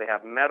that, but they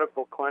have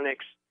medical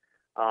clinics.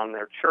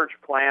 They're church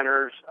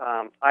planners.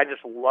 I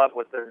just love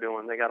what they're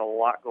doing. They got a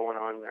lot going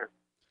on there.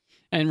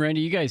 And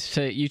Randy,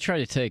 you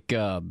try to take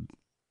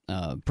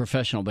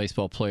professional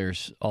baseball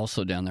players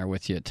also down there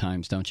with you at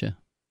times, don't you?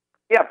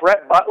 Yeah,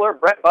 Brett Butler.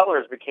 Brett Butler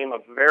has become a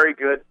very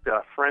good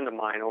friend of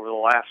mine over the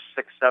last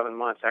 6-7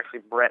 months.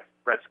 Actually,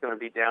 Brett's going to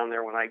be down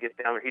there when I get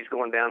down there. He's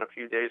going down a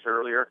few days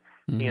earlier.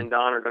 Mm-hmm. He and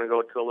Don are going to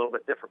go to a little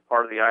bit different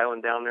part of the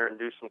island down there and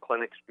do some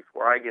clinics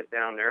before I get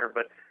down there.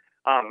 But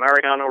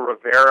Mariano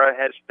Rivera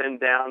has been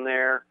down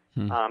there.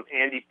 Mm-hmm.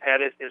 Andy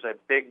Pettit is a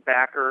big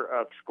backer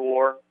of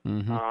SCORE.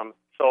 Mm-hmm.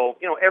 So,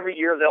 every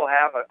year they'll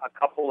have a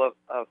couple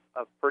of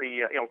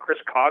pretty, Chris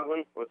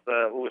Coughlin,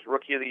 who was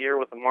Rookie of the Year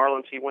with the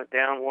Marlins. He went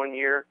down 1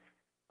 year.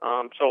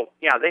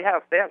 They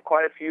have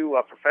quite a few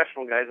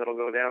professional guys that'll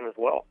go down as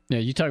well. Yeah,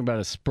 you talk about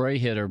a spray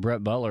hitter,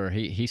 Brett Butler.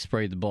 He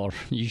sprayed the ball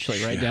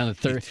usually right down the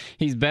third.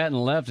 He's batting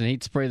left, and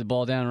he'd spray the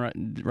ball down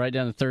right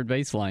down the third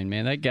baseline.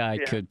 Man, that guy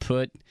could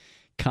put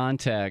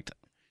contact.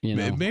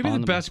 Maybe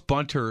the best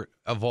bunter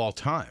of all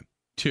time,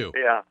 too.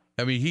 Yeah.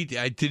 I mean,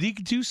 did he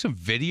do some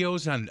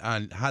videos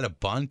on how to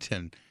bunt?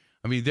 And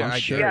I mean, I'm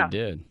sure he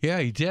did. Yeah,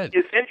 he did.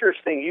 It's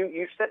interesting.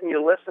 You sit and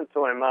you listen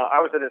to him. I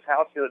was at his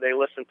house the other day,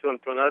 listening to him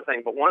to another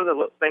thing. But one of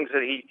the things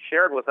that he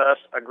shared with us,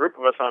 a group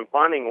of us on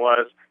bunting,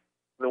 was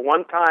the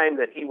one time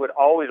that he would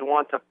always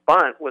want to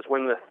bunt was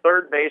when the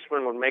third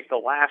baseman would make the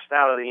last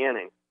out of the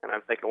inning. And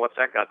I'm thinking, what's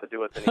that got to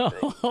do with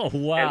anything? Oh,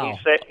 wow.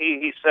 And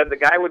he said the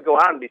guy would go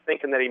out and be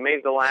thinking that he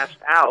made the last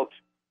out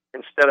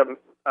instead of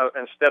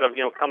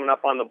coming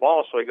up on the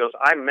ball. So he goes,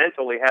 I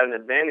mentally had an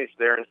advantage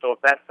there, and so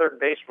if that third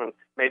baseman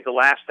made the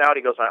last out,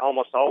 he goes, I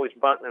almost always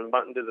bunt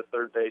to the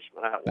third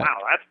baseman. I thought, wow,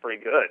 that's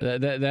pretty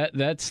good.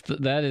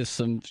 That is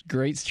some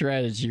great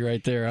strategy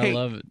right there. I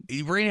love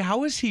it. Randy,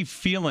 how is he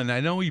feeling? I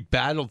know he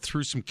battled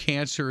through some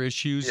cancer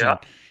issues and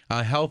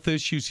health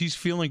issues. He's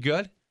feeling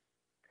good?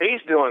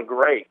 He's doing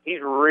great.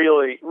 He's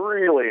really,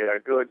 really a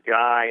good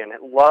guy and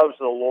loves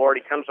the Lord.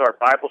 He comes to our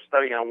Bible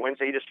study on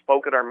Wednesday. He just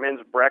spoke at our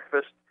men's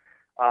breakfast.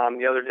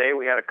 The other day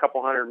we had a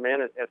couple hundred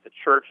men at the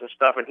church and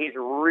stuff, and he's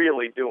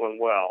really doing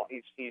well.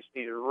 He's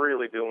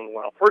really doing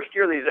well. First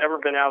year that he's ever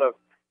been out of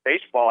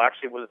baseball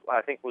actually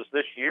was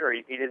this year.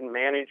 He didn't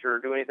manage or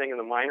do anything in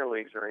the minor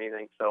leagues or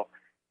anything. So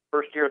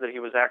first year that he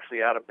was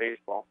actually out of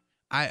baseball.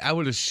 I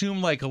would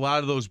assume, like a lot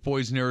of those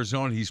boys in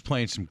Arizona, he's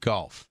playing some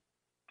golf.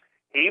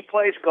 He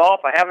plays golf.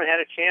 I haven't had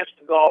a chance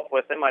to golf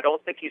with him. I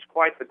don't think he's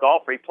quite the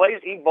golfer.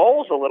 He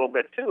bowls a little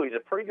bit too. He's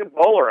a pretty good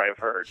bowler, I've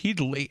heard.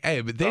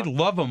 But they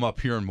love him up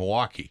here in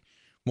Milwaukee.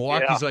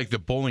 Milwaukee's like the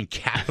bowling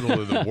capital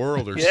of the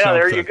world or something. Yeah,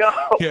 there you go.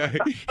 Yeah,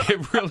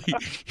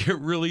 it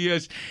really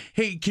is.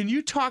 Hey, can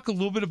you talk a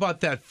little bit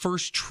about that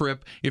first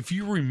trip? If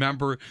you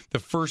remember the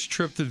first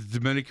trip to the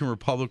Dominican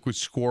Republic with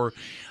SCORE,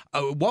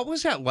 what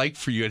was that like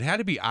for you? It had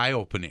to be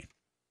eye-opening.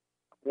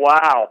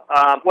 Wow.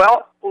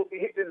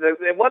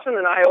 It wasn't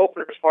an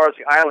eye-opener as far as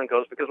the island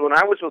goes, because when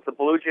I was with the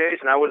Blue Jays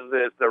and I was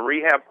the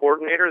rehab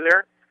coordinator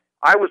there,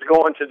 I was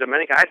going to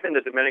Dominican. I'd been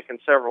to Dominican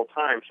several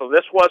times, so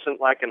this wasn't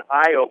like an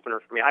eye-opener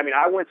for me. I mean,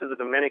 I went to the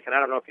Dominican.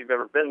 I don't know if you've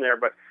ever been there,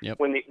 but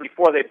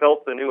before they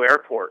built the new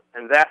airport,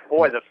 and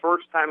the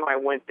first time I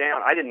went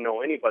down, I didn't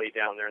know anybody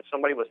down there, and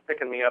somebody was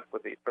picking me up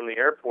from the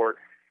airport,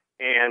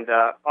 and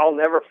I'll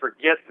never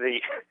forget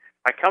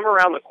I come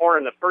around the corner,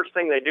 and the first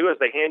thing they do is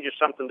they hand you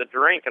something to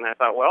drink. And I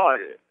thought, well,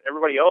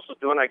 everybody else is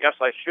doing it. I guess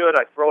I should.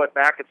 I throw it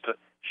back. It's a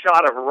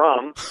shot of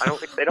rum. I don't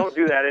think they don't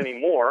do that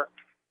anymore.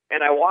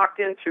 And I walked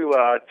into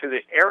to the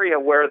area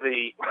where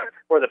the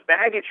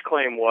baggage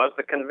claim was.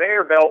 The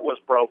conveyor belt was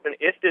broken.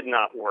 It did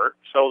not work.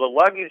 So the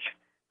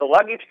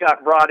luggage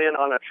got brought in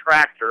on a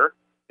tractor.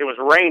 It was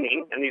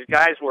raining, and these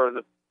guys were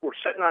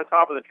sitting on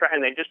top of the tractor,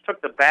 and they just took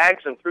the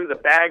bags and threw the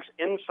bags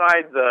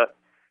inside the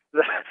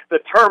the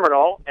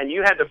terminal, and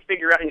you had to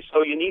figure out. And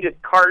so you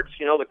needed carts,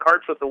 the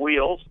carts with the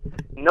wheels.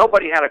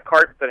 Nobody had a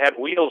cart that had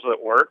wheels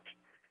that worked,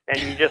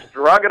 and you just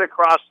drug it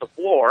across the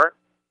floor.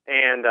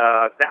 And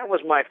that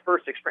was my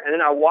first experience. And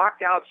then I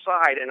walked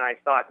outside, and I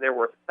thought there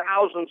were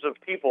thousands of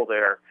people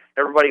there,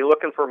 everybody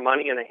looking for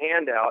money and a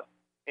handout.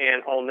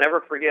 And I'll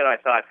never forget, I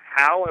thought,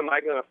 how am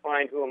I going to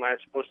find who am I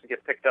supposed to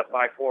get picked up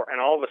by for?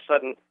 And all of a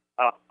sudden,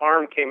 an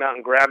arm came out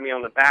and grabbed me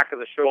on the back of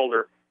the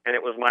shoulder, and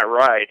it was my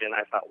ride. And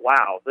I thought,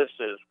 wow, this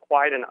is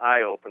quite an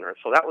eye-opener.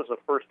 So that was the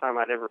first time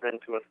I'd ever been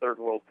to a third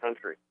world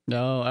country.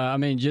 No, I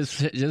mean,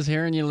 just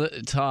hearing you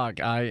talk,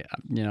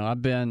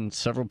 I've been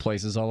several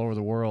places all over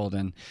the world,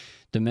 and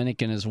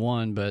Dominican is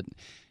one, but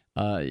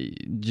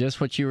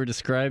just what you were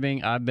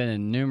describing, I've been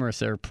in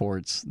numerous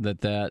airports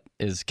that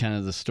is kind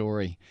of the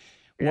story.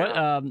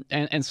 Yeah.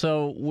 What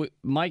so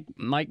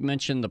Mike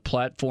mentioned the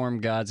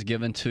platform God's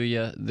given to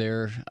you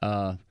there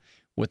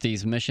with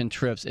these mission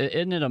trips.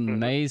 Isn't it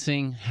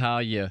amazing how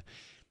you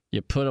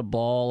put a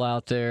ball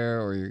out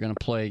there, or you're going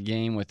to play a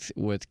game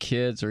with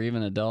kids or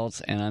even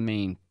adults, and I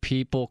mean,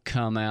 people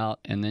come out,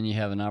 and then you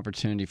have an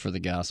opportunity for the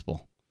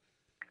gospel.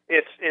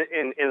 It's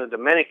in the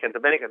Dominican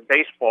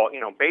baseball.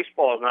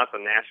 Baseball is not the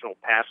national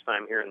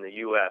pastime here in the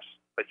U.S.,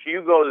 but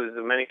you go to the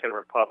Dominican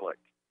Republic,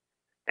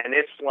 and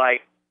it's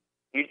like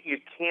you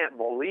can't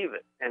believe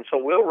it. And so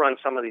we'll run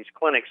some of these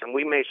clinics, and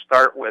we may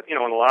start with, and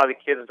a lot of the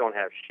kids don't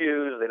have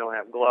shoes, they don't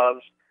have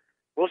gloves.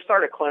 We'll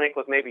start a clinic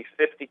with maybe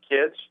 50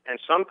 kids,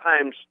 and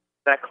sometimes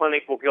that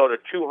clinic will go to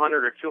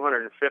 200 or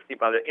 250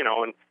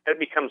 and it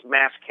becomes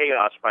mass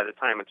chaos by the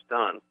time it's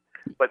done.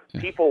 But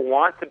people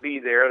want to be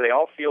there. They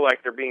all feel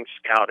like they're being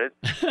scouted.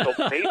 So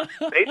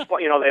baseball,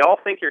 they all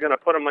think you're going to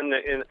put them on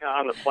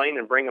the plane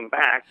and bring them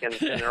back, and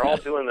they're all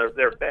doing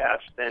their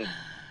best. And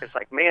it's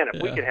like, man,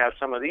 if we could have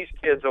some of these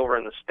kids over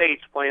in the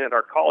States playing at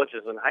our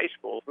colleges and high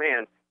schools,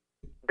 man,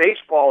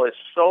 baseball is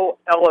so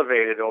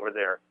elevated over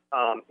there.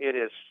 It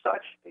is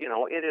such,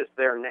 it is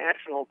their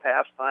national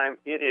pastime.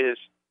 It is,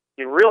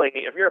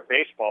 if you're a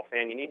baseball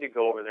fan, you need to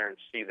go over there and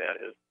see that.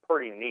 It's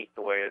pretty neat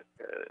the way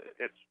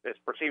it's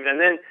perceived.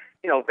 And then,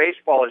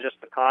 baseball is just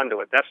the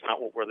conduit. That's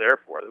not what we're there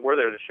for. We're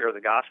there to share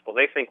the gospel.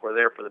 They think we're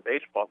there for the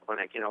baseball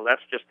clinic.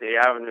 That's just the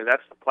avenue.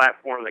 That's the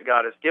platform that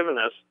God has given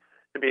us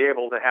to be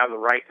able to have the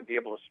right to be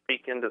able to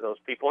speak into those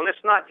people. And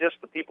it's not just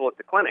the people at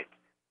the clinic.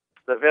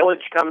 The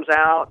village comes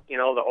out,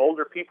 the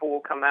older people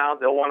will come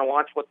out. They'll want to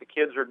watch what the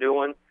kids are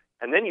doing.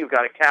 And then you've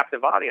got a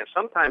captive audience.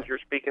 Sometimes you're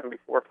speaking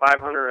before 500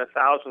 or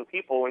 1,000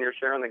 people when you're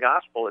sharing the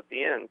gospel at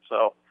the end.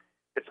 So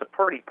it's a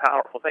pretty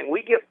powerful thing.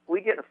 We get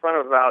in front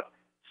of about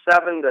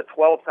 7,000 to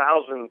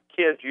 12,000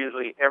 kids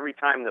usually every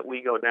time that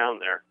we go down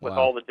there with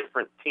all the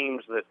different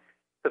teams that.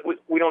 Because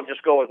we don't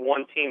just go with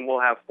one team. We'll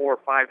have 4 or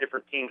 5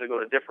 different teams that go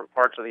to different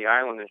parts of the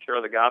island and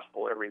share the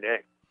gospel every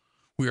day.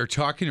 We are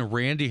talking to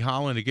Randy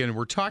Holland again.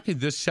 We're talking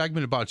this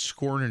segment about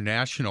SCORE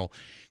International.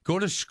 Go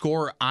to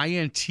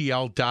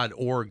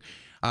scoreintl.org.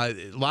 A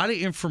lot of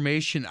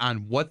information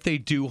on what they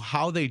do,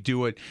 how they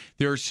do it.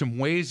 There are some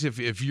ways if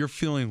you're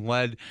feeling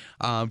led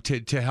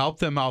to help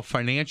them out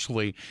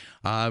financially.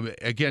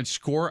 Again,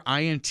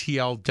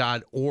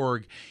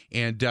 scoreintl.org,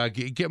 and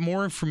get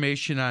more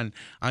information on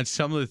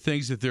some of the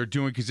things that they're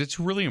doing, because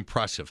it's really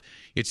impressive.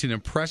 It's an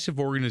impressive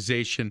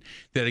organization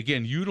that,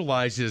 again,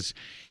 utilizes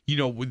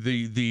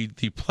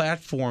the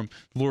platform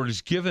the Lord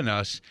has given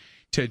us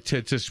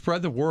to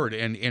spread the word.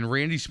 And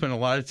Randy spent a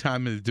lot of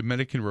time in the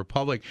Dominican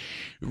Republic.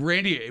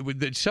 Randy,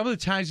 some of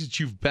the times that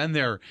you've been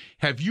there,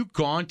 have you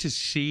gone to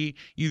see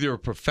either a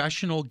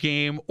professional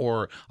game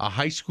or a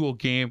high school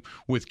game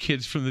with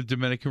kids from the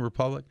Dominican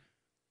Republic?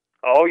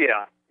 Oh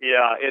yeah.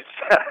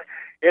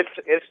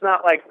 It's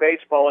not like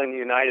baseball in the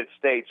United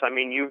States. I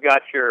mean, you've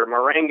got your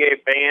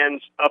merengue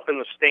bands up in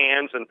the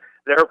stands, and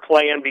they're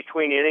playing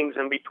between innings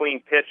and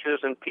between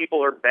pitches, and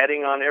people are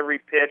betting on every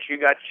pitch. You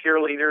got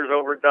cheerleaders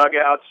over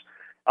dugouts.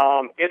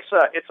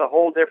 It's a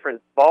whole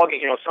different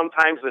ballgame.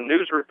 Sometimes the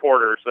news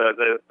reporters,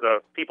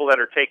 the people that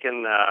are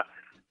taking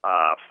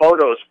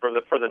photos for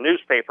the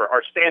newspaper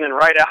are standing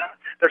right out.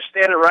 They're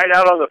standing right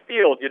out on the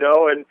field,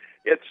 and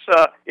it's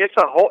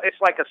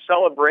like a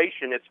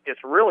celebration.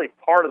 It's really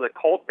part of the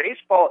cult.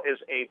 Baseball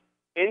is a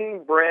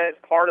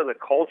inbred part of the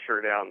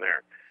culture down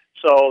there.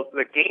 So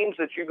the games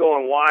that you go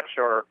and watch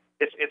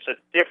it's a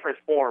different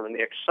form, and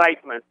the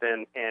excitement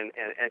and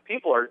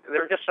people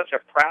they're just such a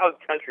proud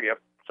country,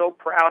 so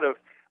proud of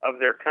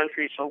their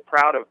country, so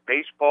proud of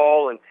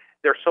baseball, and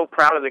they're so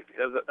proud of the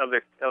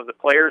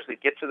players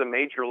that get to the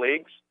major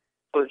leagues.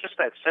 So there's just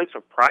that sense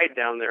of pride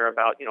down there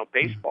about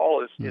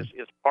baseball is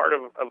part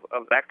of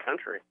that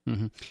country.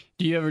 Mm-hmm.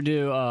 Do you ever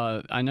do?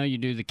 I know you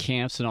do the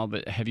camps and all,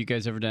 but have you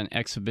guys ever done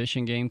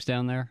exhibition games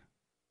down there?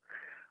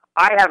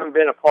 I haven't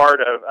been a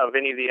part of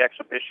any of the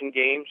exhibition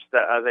games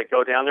that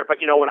go down there, but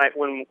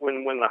when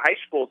the high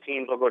school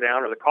teams will go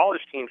down or the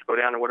college teams go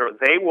down or whatever,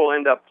 they will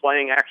end up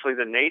playing actually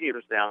the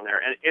natives down there,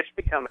 and it's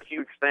become a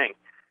huge thing.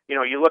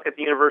 You look at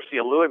the University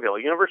of Louisville.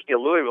 University of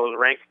Louisville was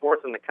ranked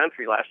 4th in the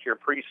country last year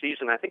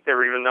preseason. I think they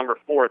were even number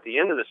 4 at the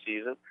end of the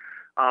season.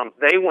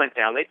 They went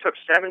down. They took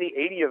 70,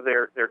 80 of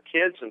their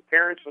kids and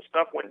parents and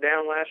stuff went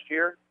down last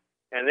year,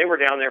 and they were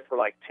down there for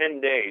like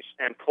 10 days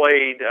and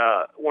played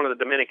one of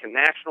the Dominican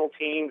national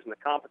teams, and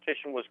the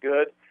competition was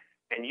good.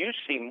 And you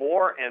see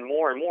more and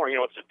more and more. You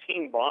know, it's a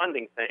team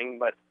bonding thing,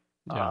 but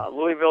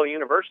Louisville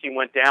University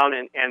went down,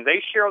 and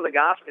they share the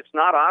gospel. It's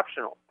not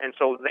optional. And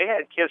so they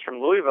had kids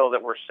from Louisville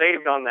that were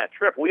saved on that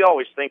trip. We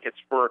always think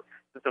it's for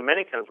the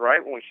Dominicans,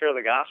 right, when we share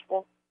the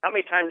gospel. How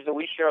many times do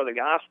we share the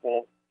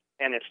gospel,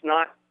 and it's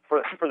not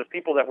for the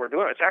people that we're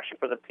doing it? It's actually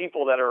for the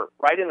people that are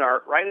right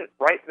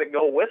that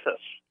go with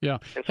us. Yeah.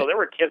 And so there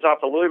were kids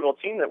off the Louisville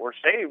team that were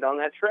saved on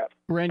that trip.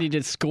 Randy,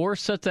 did SCORE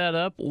set that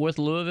up with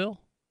Louisville?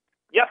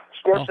 Yep,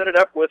 SCORE set it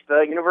up with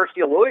the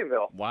University of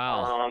Louisville.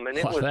 Wow. And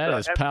it was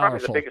that's probably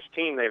powerful. the biggest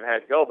team they've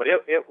had go, but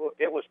it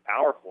was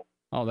powerful.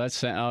 Oh,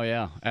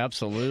 yeah,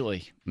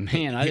 absolutely.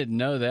 Man, I didn't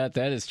know that.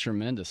 That is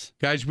tremendous.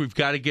 Guys, we've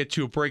got to get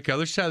to a break.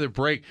 Other side of the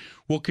break,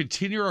 we'll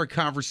continue our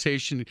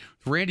conversation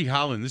with Randy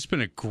Holland. This has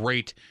been a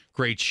great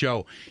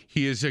show.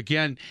 He's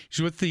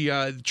with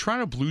the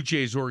Toronto Blue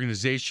Jays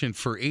organization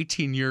for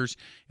 18 years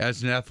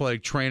as an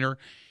athletic trainer.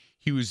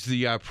 He was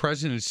the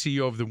president and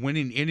CEO of the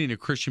Winning Indian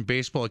Christian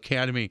Baseball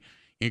Academy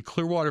in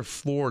Clearwater,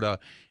 Florida,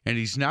 and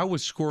he's now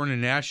with SCORE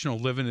International,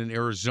 living in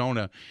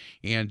Arizona,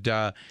 and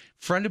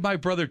friend of my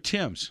brother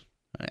Tim's.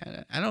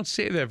 I don't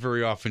say that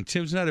very often.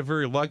 Tim's not a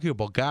very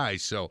likable guy,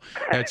 so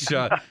that's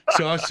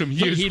awesome.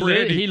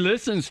 He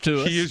listens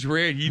to us. He is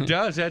Randy. He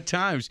does at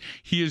times.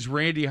 He is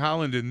Randy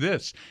Holland, and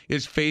this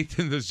is Faith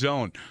in the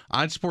Zone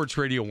on Sports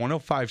Radio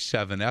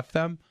 105.7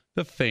 FM,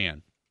 The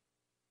Fan.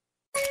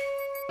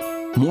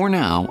 More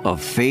now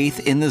of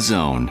Faith in the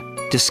Zone,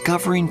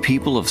 discovering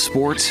people of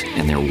sports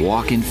and their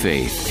walk in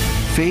faith.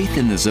 Faith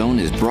in the Zone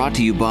is brought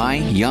to you by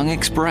Young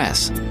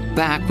Express.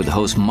 Back with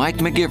host Mike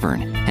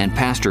McGivern and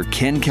Pastor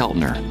Ken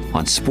Keltner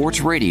on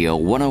Sports Radio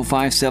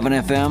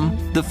 105.7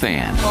 FM, The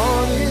Fan.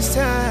 All this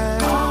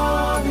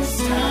time,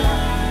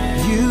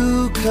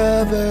 you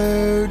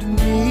covered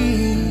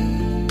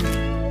me.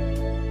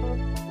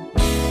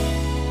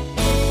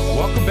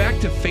 Welcome back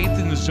to Faith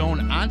in the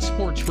Zone on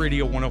Sports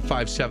Radio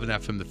 105.7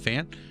 FM, The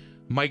Fan.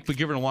 Mike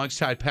McGivern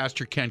alongside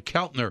Pastor Ken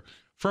Keltner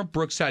from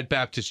Brookside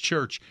Baptist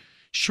Church.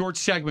 Short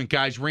segment,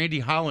 guys. Randy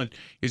Holland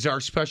is our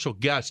special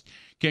guest.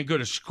 Again, go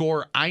to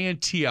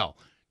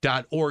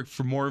scoreintl.org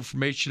for more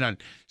information on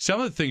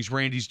some of the things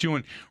Randy's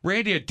doing.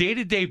 Randy, a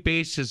day-to-day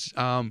basis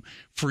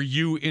for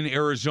you in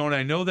Arizona.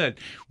 I know that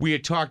we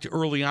had talked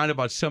early on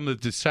about some of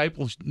the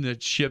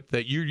discipleship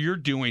that you're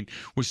doing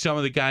with some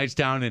of the guys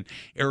down in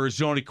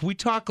Arizona. Can we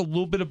talk a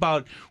little bit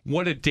about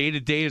what a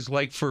day-to-day is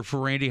like for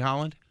Randy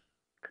Holland?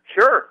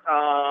 Sure.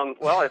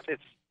 Well, it's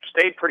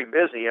stayed pretty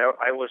busy.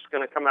 I was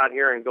going to come out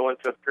here and go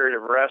into a period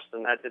of rest,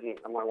 and that didn't.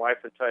 My wife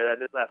would tell you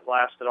that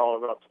lasted all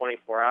about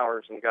 24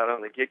 hours and got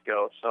on the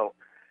get-go. So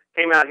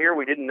came out here.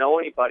 We didn't know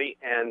anybody,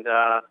 and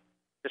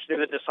just knew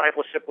that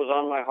discipleship was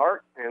on my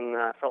heart, and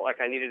I felt like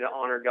I needed to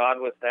honor God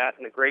with that.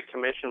 And the Great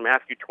Commission,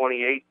 Matthew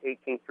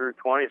 28:18 through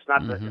 20. It's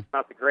not it's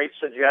not the Great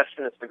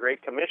Suggestion. It's the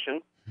Great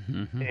Commission.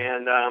 Mm-hmm.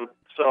 And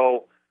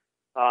so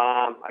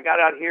I got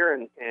out here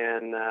and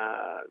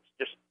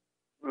just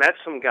met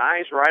some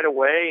guys right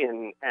away,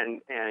 and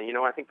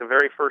I think the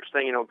very first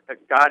thing,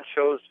 God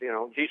chose,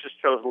 Jesus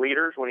chose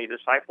leaders when he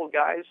discipled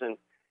guys, and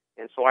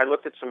so I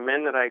looked at some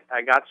men that I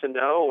got to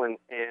know and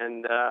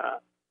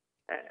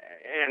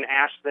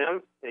asked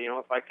them,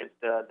 if I could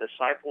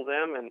disciple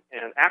them, and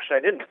actually I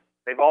didn't.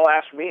 They've all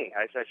asked me.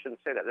 I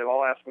shouldn't say that. They've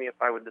all asked me if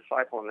I would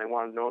disciple them. They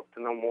wanted to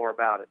know more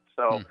about it.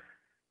 So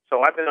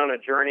I've been on a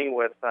journey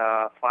with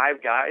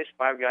five guys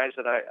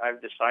that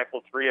I've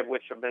discipled, three of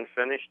which have been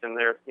finished, and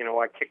they're,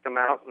 I kicked them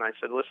out, and I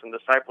said, listen,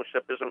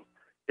 discipleship isn't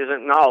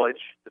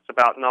knowledge. It's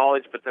about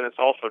knowledge, but then it's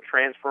also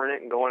transferring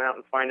it and going out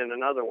and finding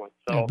another one.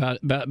 So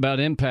about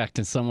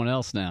impacting someone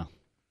else now.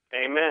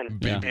 Amen.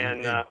 Yeah.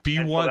 And be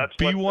one,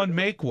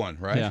 make one,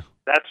 right? Yeah.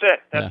 That's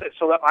it. That's it.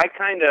 So that I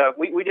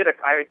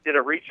did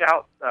a reach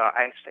out.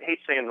 I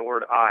hate saying the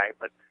word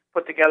but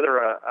put together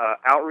a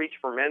outreach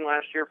for men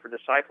last year for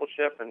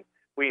discipleship, and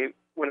we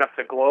went up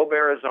to Globe,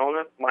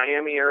 Arizona,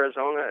 Miami,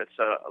 Arizona. It's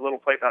a little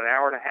place about an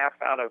hour and a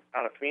half out of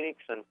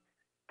Phoenix, and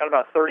got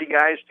about 30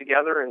 guys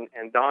together.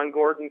 And Don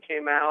Gordon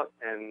came out,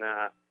 and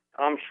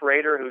Tom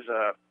Schrader, who's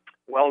a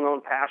well-known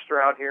pastor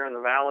out here in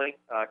the Valley,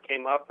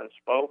 came up and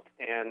spoke,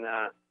 and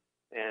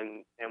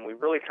we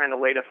really kind of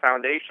laid a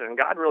foundation. And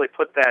God really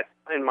put that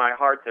in my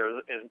heart. There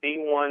is be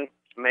one,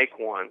 make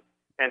one.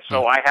 And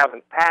so I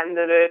haven't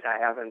patented it.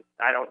 I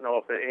don't know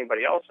if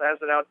anybody else has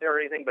it out there or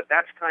anything, but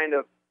that's kind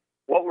of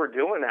what we're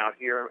doing out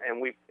here,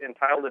 and we've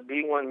entitled it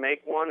Be One,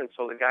 Make One, and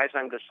so the guys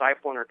I'm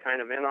discipling are kind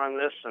of in on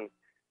this, and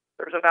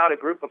there's about a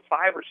group of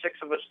 5 or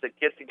 6 of us that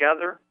get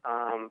together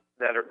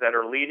that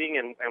are leading,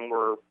 and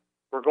we're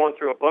going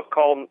through a book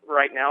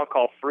right now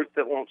called Fruit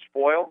That Won't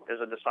Spoil, is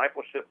a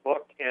discipleship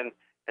book, and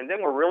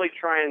then we're really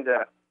trying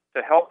to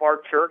help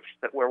our church,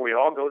 that where we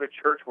all go to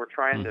church, we're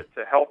trying to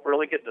help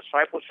really get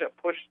discipleship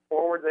pushed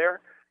forward there,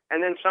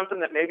 and then something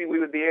that maybe we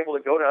would be able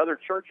to go to other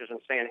churches and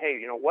saying,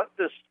 hey, what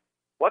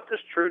what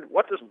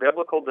does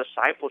biblical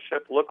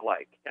discipleship look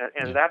like?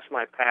 And that's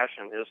my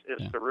passion is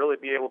to really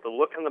be able to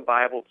look in the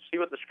Bible, see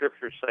what the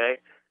Scriptures say,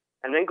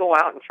 and then go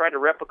out and try to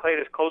replicate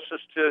as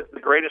closest to the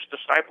greatest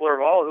discipler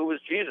of all, who was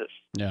Jesus.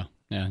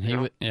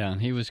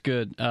 He was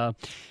good.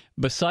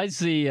 Besides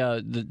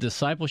the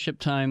discipleship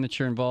time that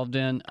you're involved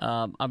in,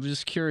 I was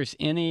just curious,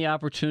 any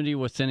opportunity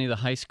with any of the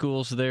high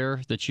schools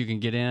there that you can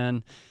get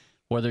in,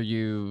 whether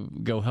you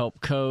go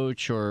help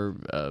coach or,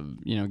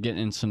 get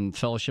in some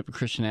Fellowship of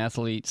Christian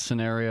Athletes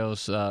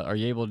scenarios? Are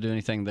you able to do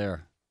anything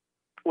there?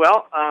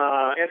 Well,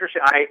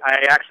 interesting. I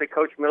actually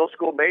coach middle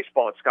school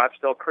baseball at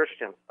Scottsdale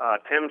Christian.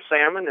 Tim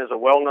Salmon is a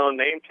well-known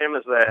name. Tim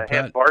is the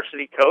head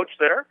varsity coach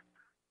there.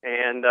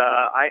 And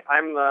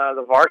I'm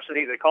the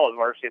varsity. They call it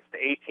varsity. It's the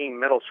A-team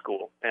middle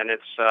school, and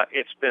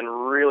it's been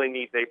really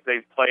neat. They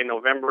play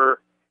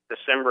November,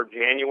 December,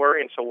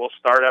 January, and so we'll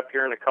start up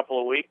here in a couple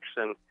of weeks.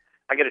 And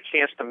I get a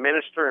chance to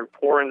minister and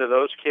pour into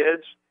those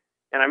kids.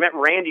 And I met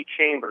Randy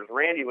Chambers.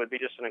 Randy would be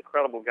just an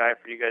incredible guy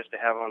for you guys to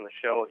have on the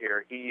show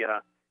here. He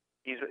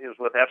was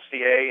with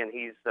FCA, and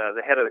he's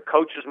the head of the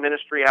coaches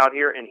ministry out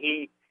here, and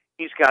he's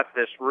got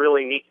this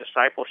really neat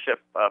discipleship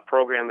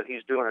program that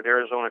he's doing at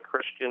Arizona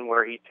Christian,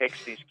 where he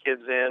takes these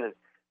kids in and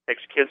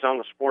takes kids on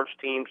the sports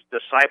teams,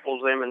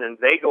 disciples them, and then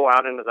they go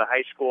out into the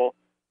high school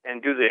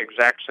and do the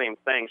exact same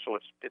thing. So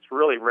it's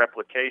really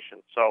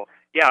replication. So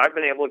yeah, I've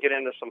been able to get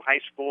into some high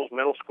schools,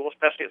 middle schools,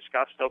 especially at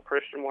Scottsdale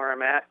Christian where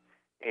I'm at,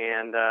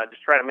 and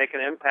just try to make an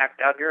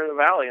impact out here in the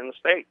Valley, in the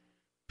state.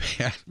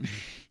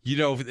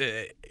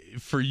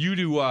 For you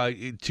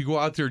to go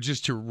out there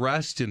just to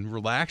rest and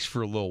relax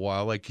for a little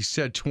while, like you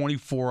said,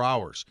 24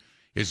 hours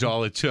is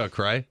all it took,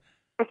 right?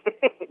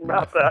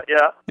 About that,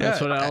 yeah. That's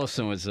what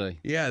Allison would say.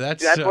 Yeah,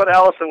 that's what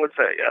Allison would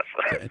say, yes.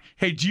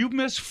 Hey, do you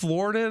miss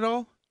Florida at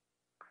all?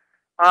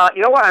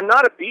 You know what? I'm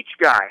not a beach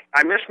guy.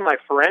 I miss my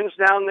friends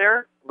down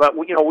there, but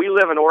we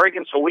live in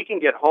Oregon, so we can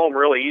get home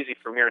really easy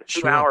from here. In a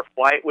 2-hour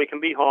flight, we can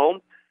be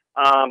home.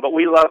 But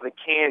we love the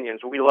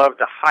canyons. We love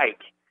to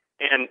hike.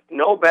 And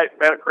no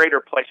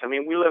greater place. I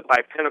mean, we live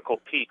by Pinnacle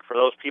Peak. For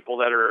those people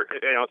that are,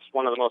 it's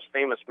one of the most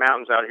famous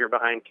mountains out here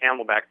behind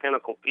Camelback,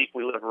 Pinnacle Peak.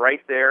 We live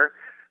right there.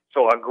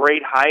 So a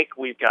great hike.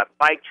 We've got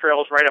bike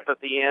trails right up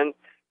at the end.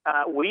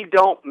 We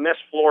don't miss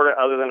Florida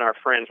other than our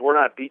friends. We're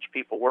not beach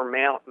people. We're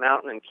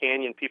mountain and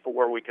canyon people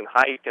where we can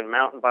hike and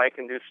mountain bike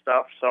and do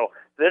stuff. So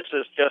this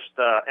is just,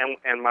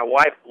 and my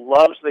wife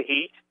loves the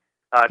heat.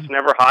 It's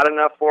never hot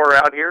enough for her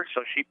out here,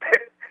 so she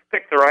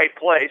picked the right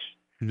place.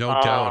 No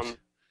doubt.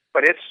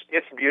 But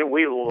it's beautiful.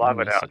 We love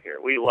it out here.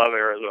 We love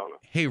Arizona.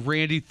 Hey,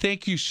 Randy,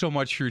 thank you so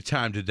much for your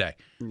time today.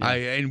 Yeah.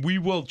 And we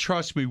will,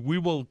 trust me,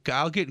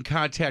 I'll get in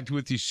contact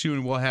with you soon,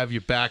 and we'll have you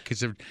back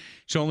because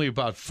it's only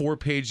about 4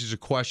 pages of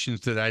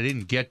questions that I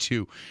didn't get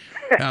to.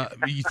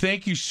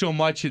 Thank you so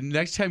much. And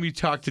next time you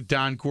talk to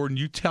Don Gordon,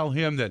 you tell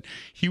him that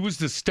he was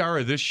the star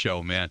of this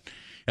show, man.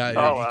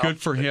 Good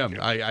for him.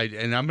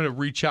 And I'm going to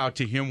reach out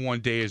to him one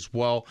day as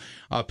well.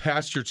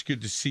 Pastor, it's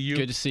good to see you.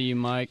 Good to see you,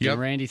 Mike. Yep.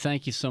 And Randy,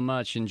 thank you so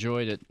much.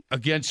 Enjoyed it.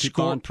 Again, Keep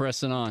on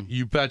pressing on.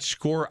 You bet.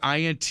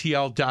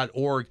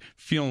 ScoreINTL.org.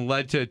 Feeling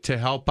led to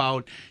help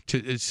out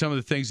to some of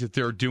the things that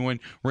they're doing.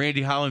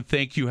 Randy Holland,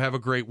 thank you. Have a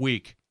great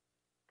week.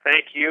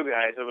 Thank you,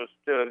 guys. It was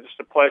just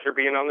a pleasure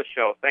being on the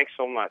show. Thanks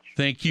so much.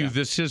 Thank you. Yeah.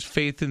 This is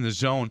Faith in the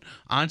Zone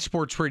on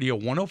Sports Radio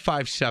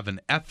 105.7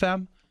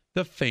 FM.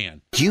 The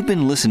Fan. You've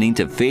been listening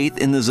to Faith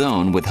in the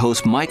Zone with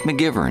host Mike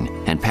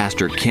McGivern and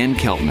Pastor Ken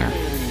Keltner.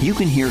 You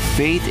can hear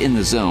Faith in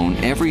the Zone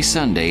every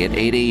Sunday at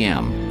 8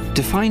 a.m.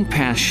 To find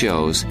past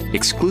shows,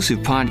 exclusive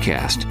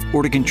podcast,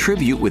 or to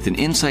contribute with an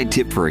inside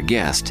tip for a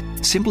guest,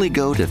 simply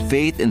go to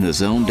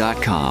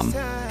faithinthezone.com.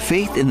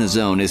 Faith in the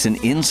Zone is an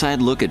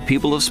inside look at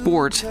people of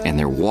sports and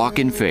their walk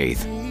in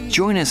faith.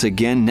 Join us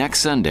again next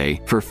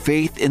Sunday for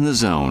Faith in the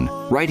Zone,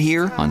 right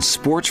here on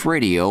Sports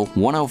Radio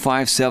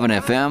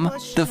 105.7 FM,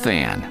 The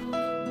Fan.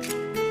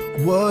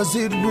 Was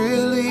it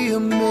really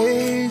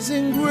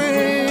amazing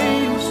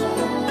grace?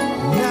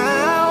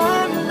 Now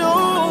I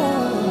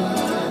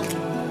know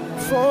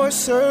for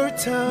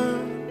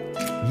certain,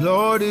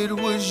 Lord, it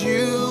was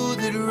you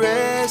that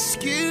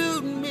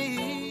rescued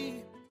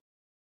me.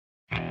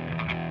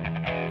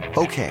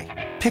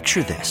 Okay,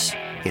 picture this.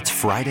 It's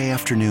Friday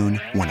afternoon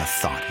when a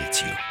thought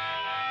hits you.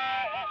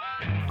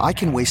 I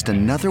can waste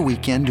another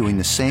weekend doing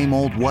the same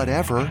old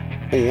whatever,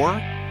 or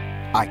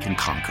I can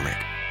conquer it.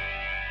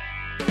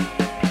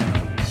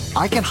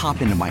 I can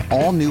hop into my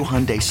all-new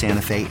Hyundai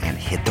Santa Fe and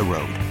hit the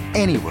road.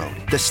 Any road.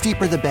 The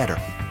steeper, the better.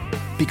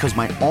 Because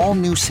my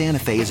all-new Santa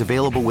Fe is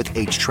available with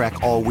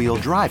H-Track all-wheel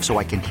drive, so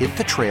I can hit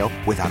the trail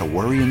without a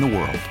worry in the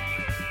world.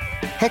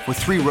 Heck, with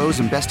 3 rows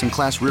and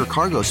best-in-class rear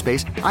cargo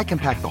space, I can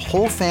pack the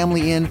whole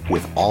family in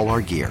with all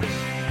our gear.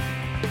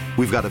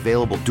 We've got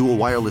available dual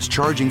wireless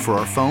charging for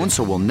our phones,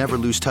 so we'll never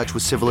lose touch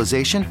with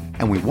civilization,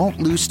 and we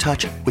won't lose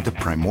touch with the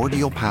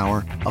primordial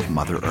power of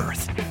Mother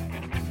Earth.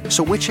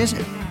 So which is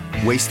it?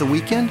 Waste the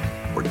weekend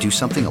or do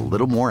something a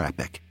little more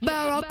epic?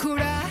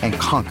 And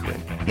conquer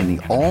it in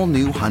the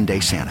all-new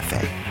Hyundai Santa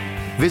Fe.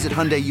 Visit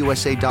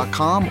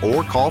HyundaiUSA.com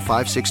or call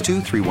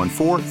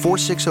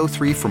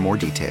 562-314-4603 for more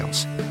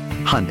details.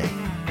 Hyundai,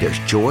 there's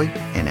joy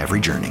in every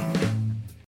journey.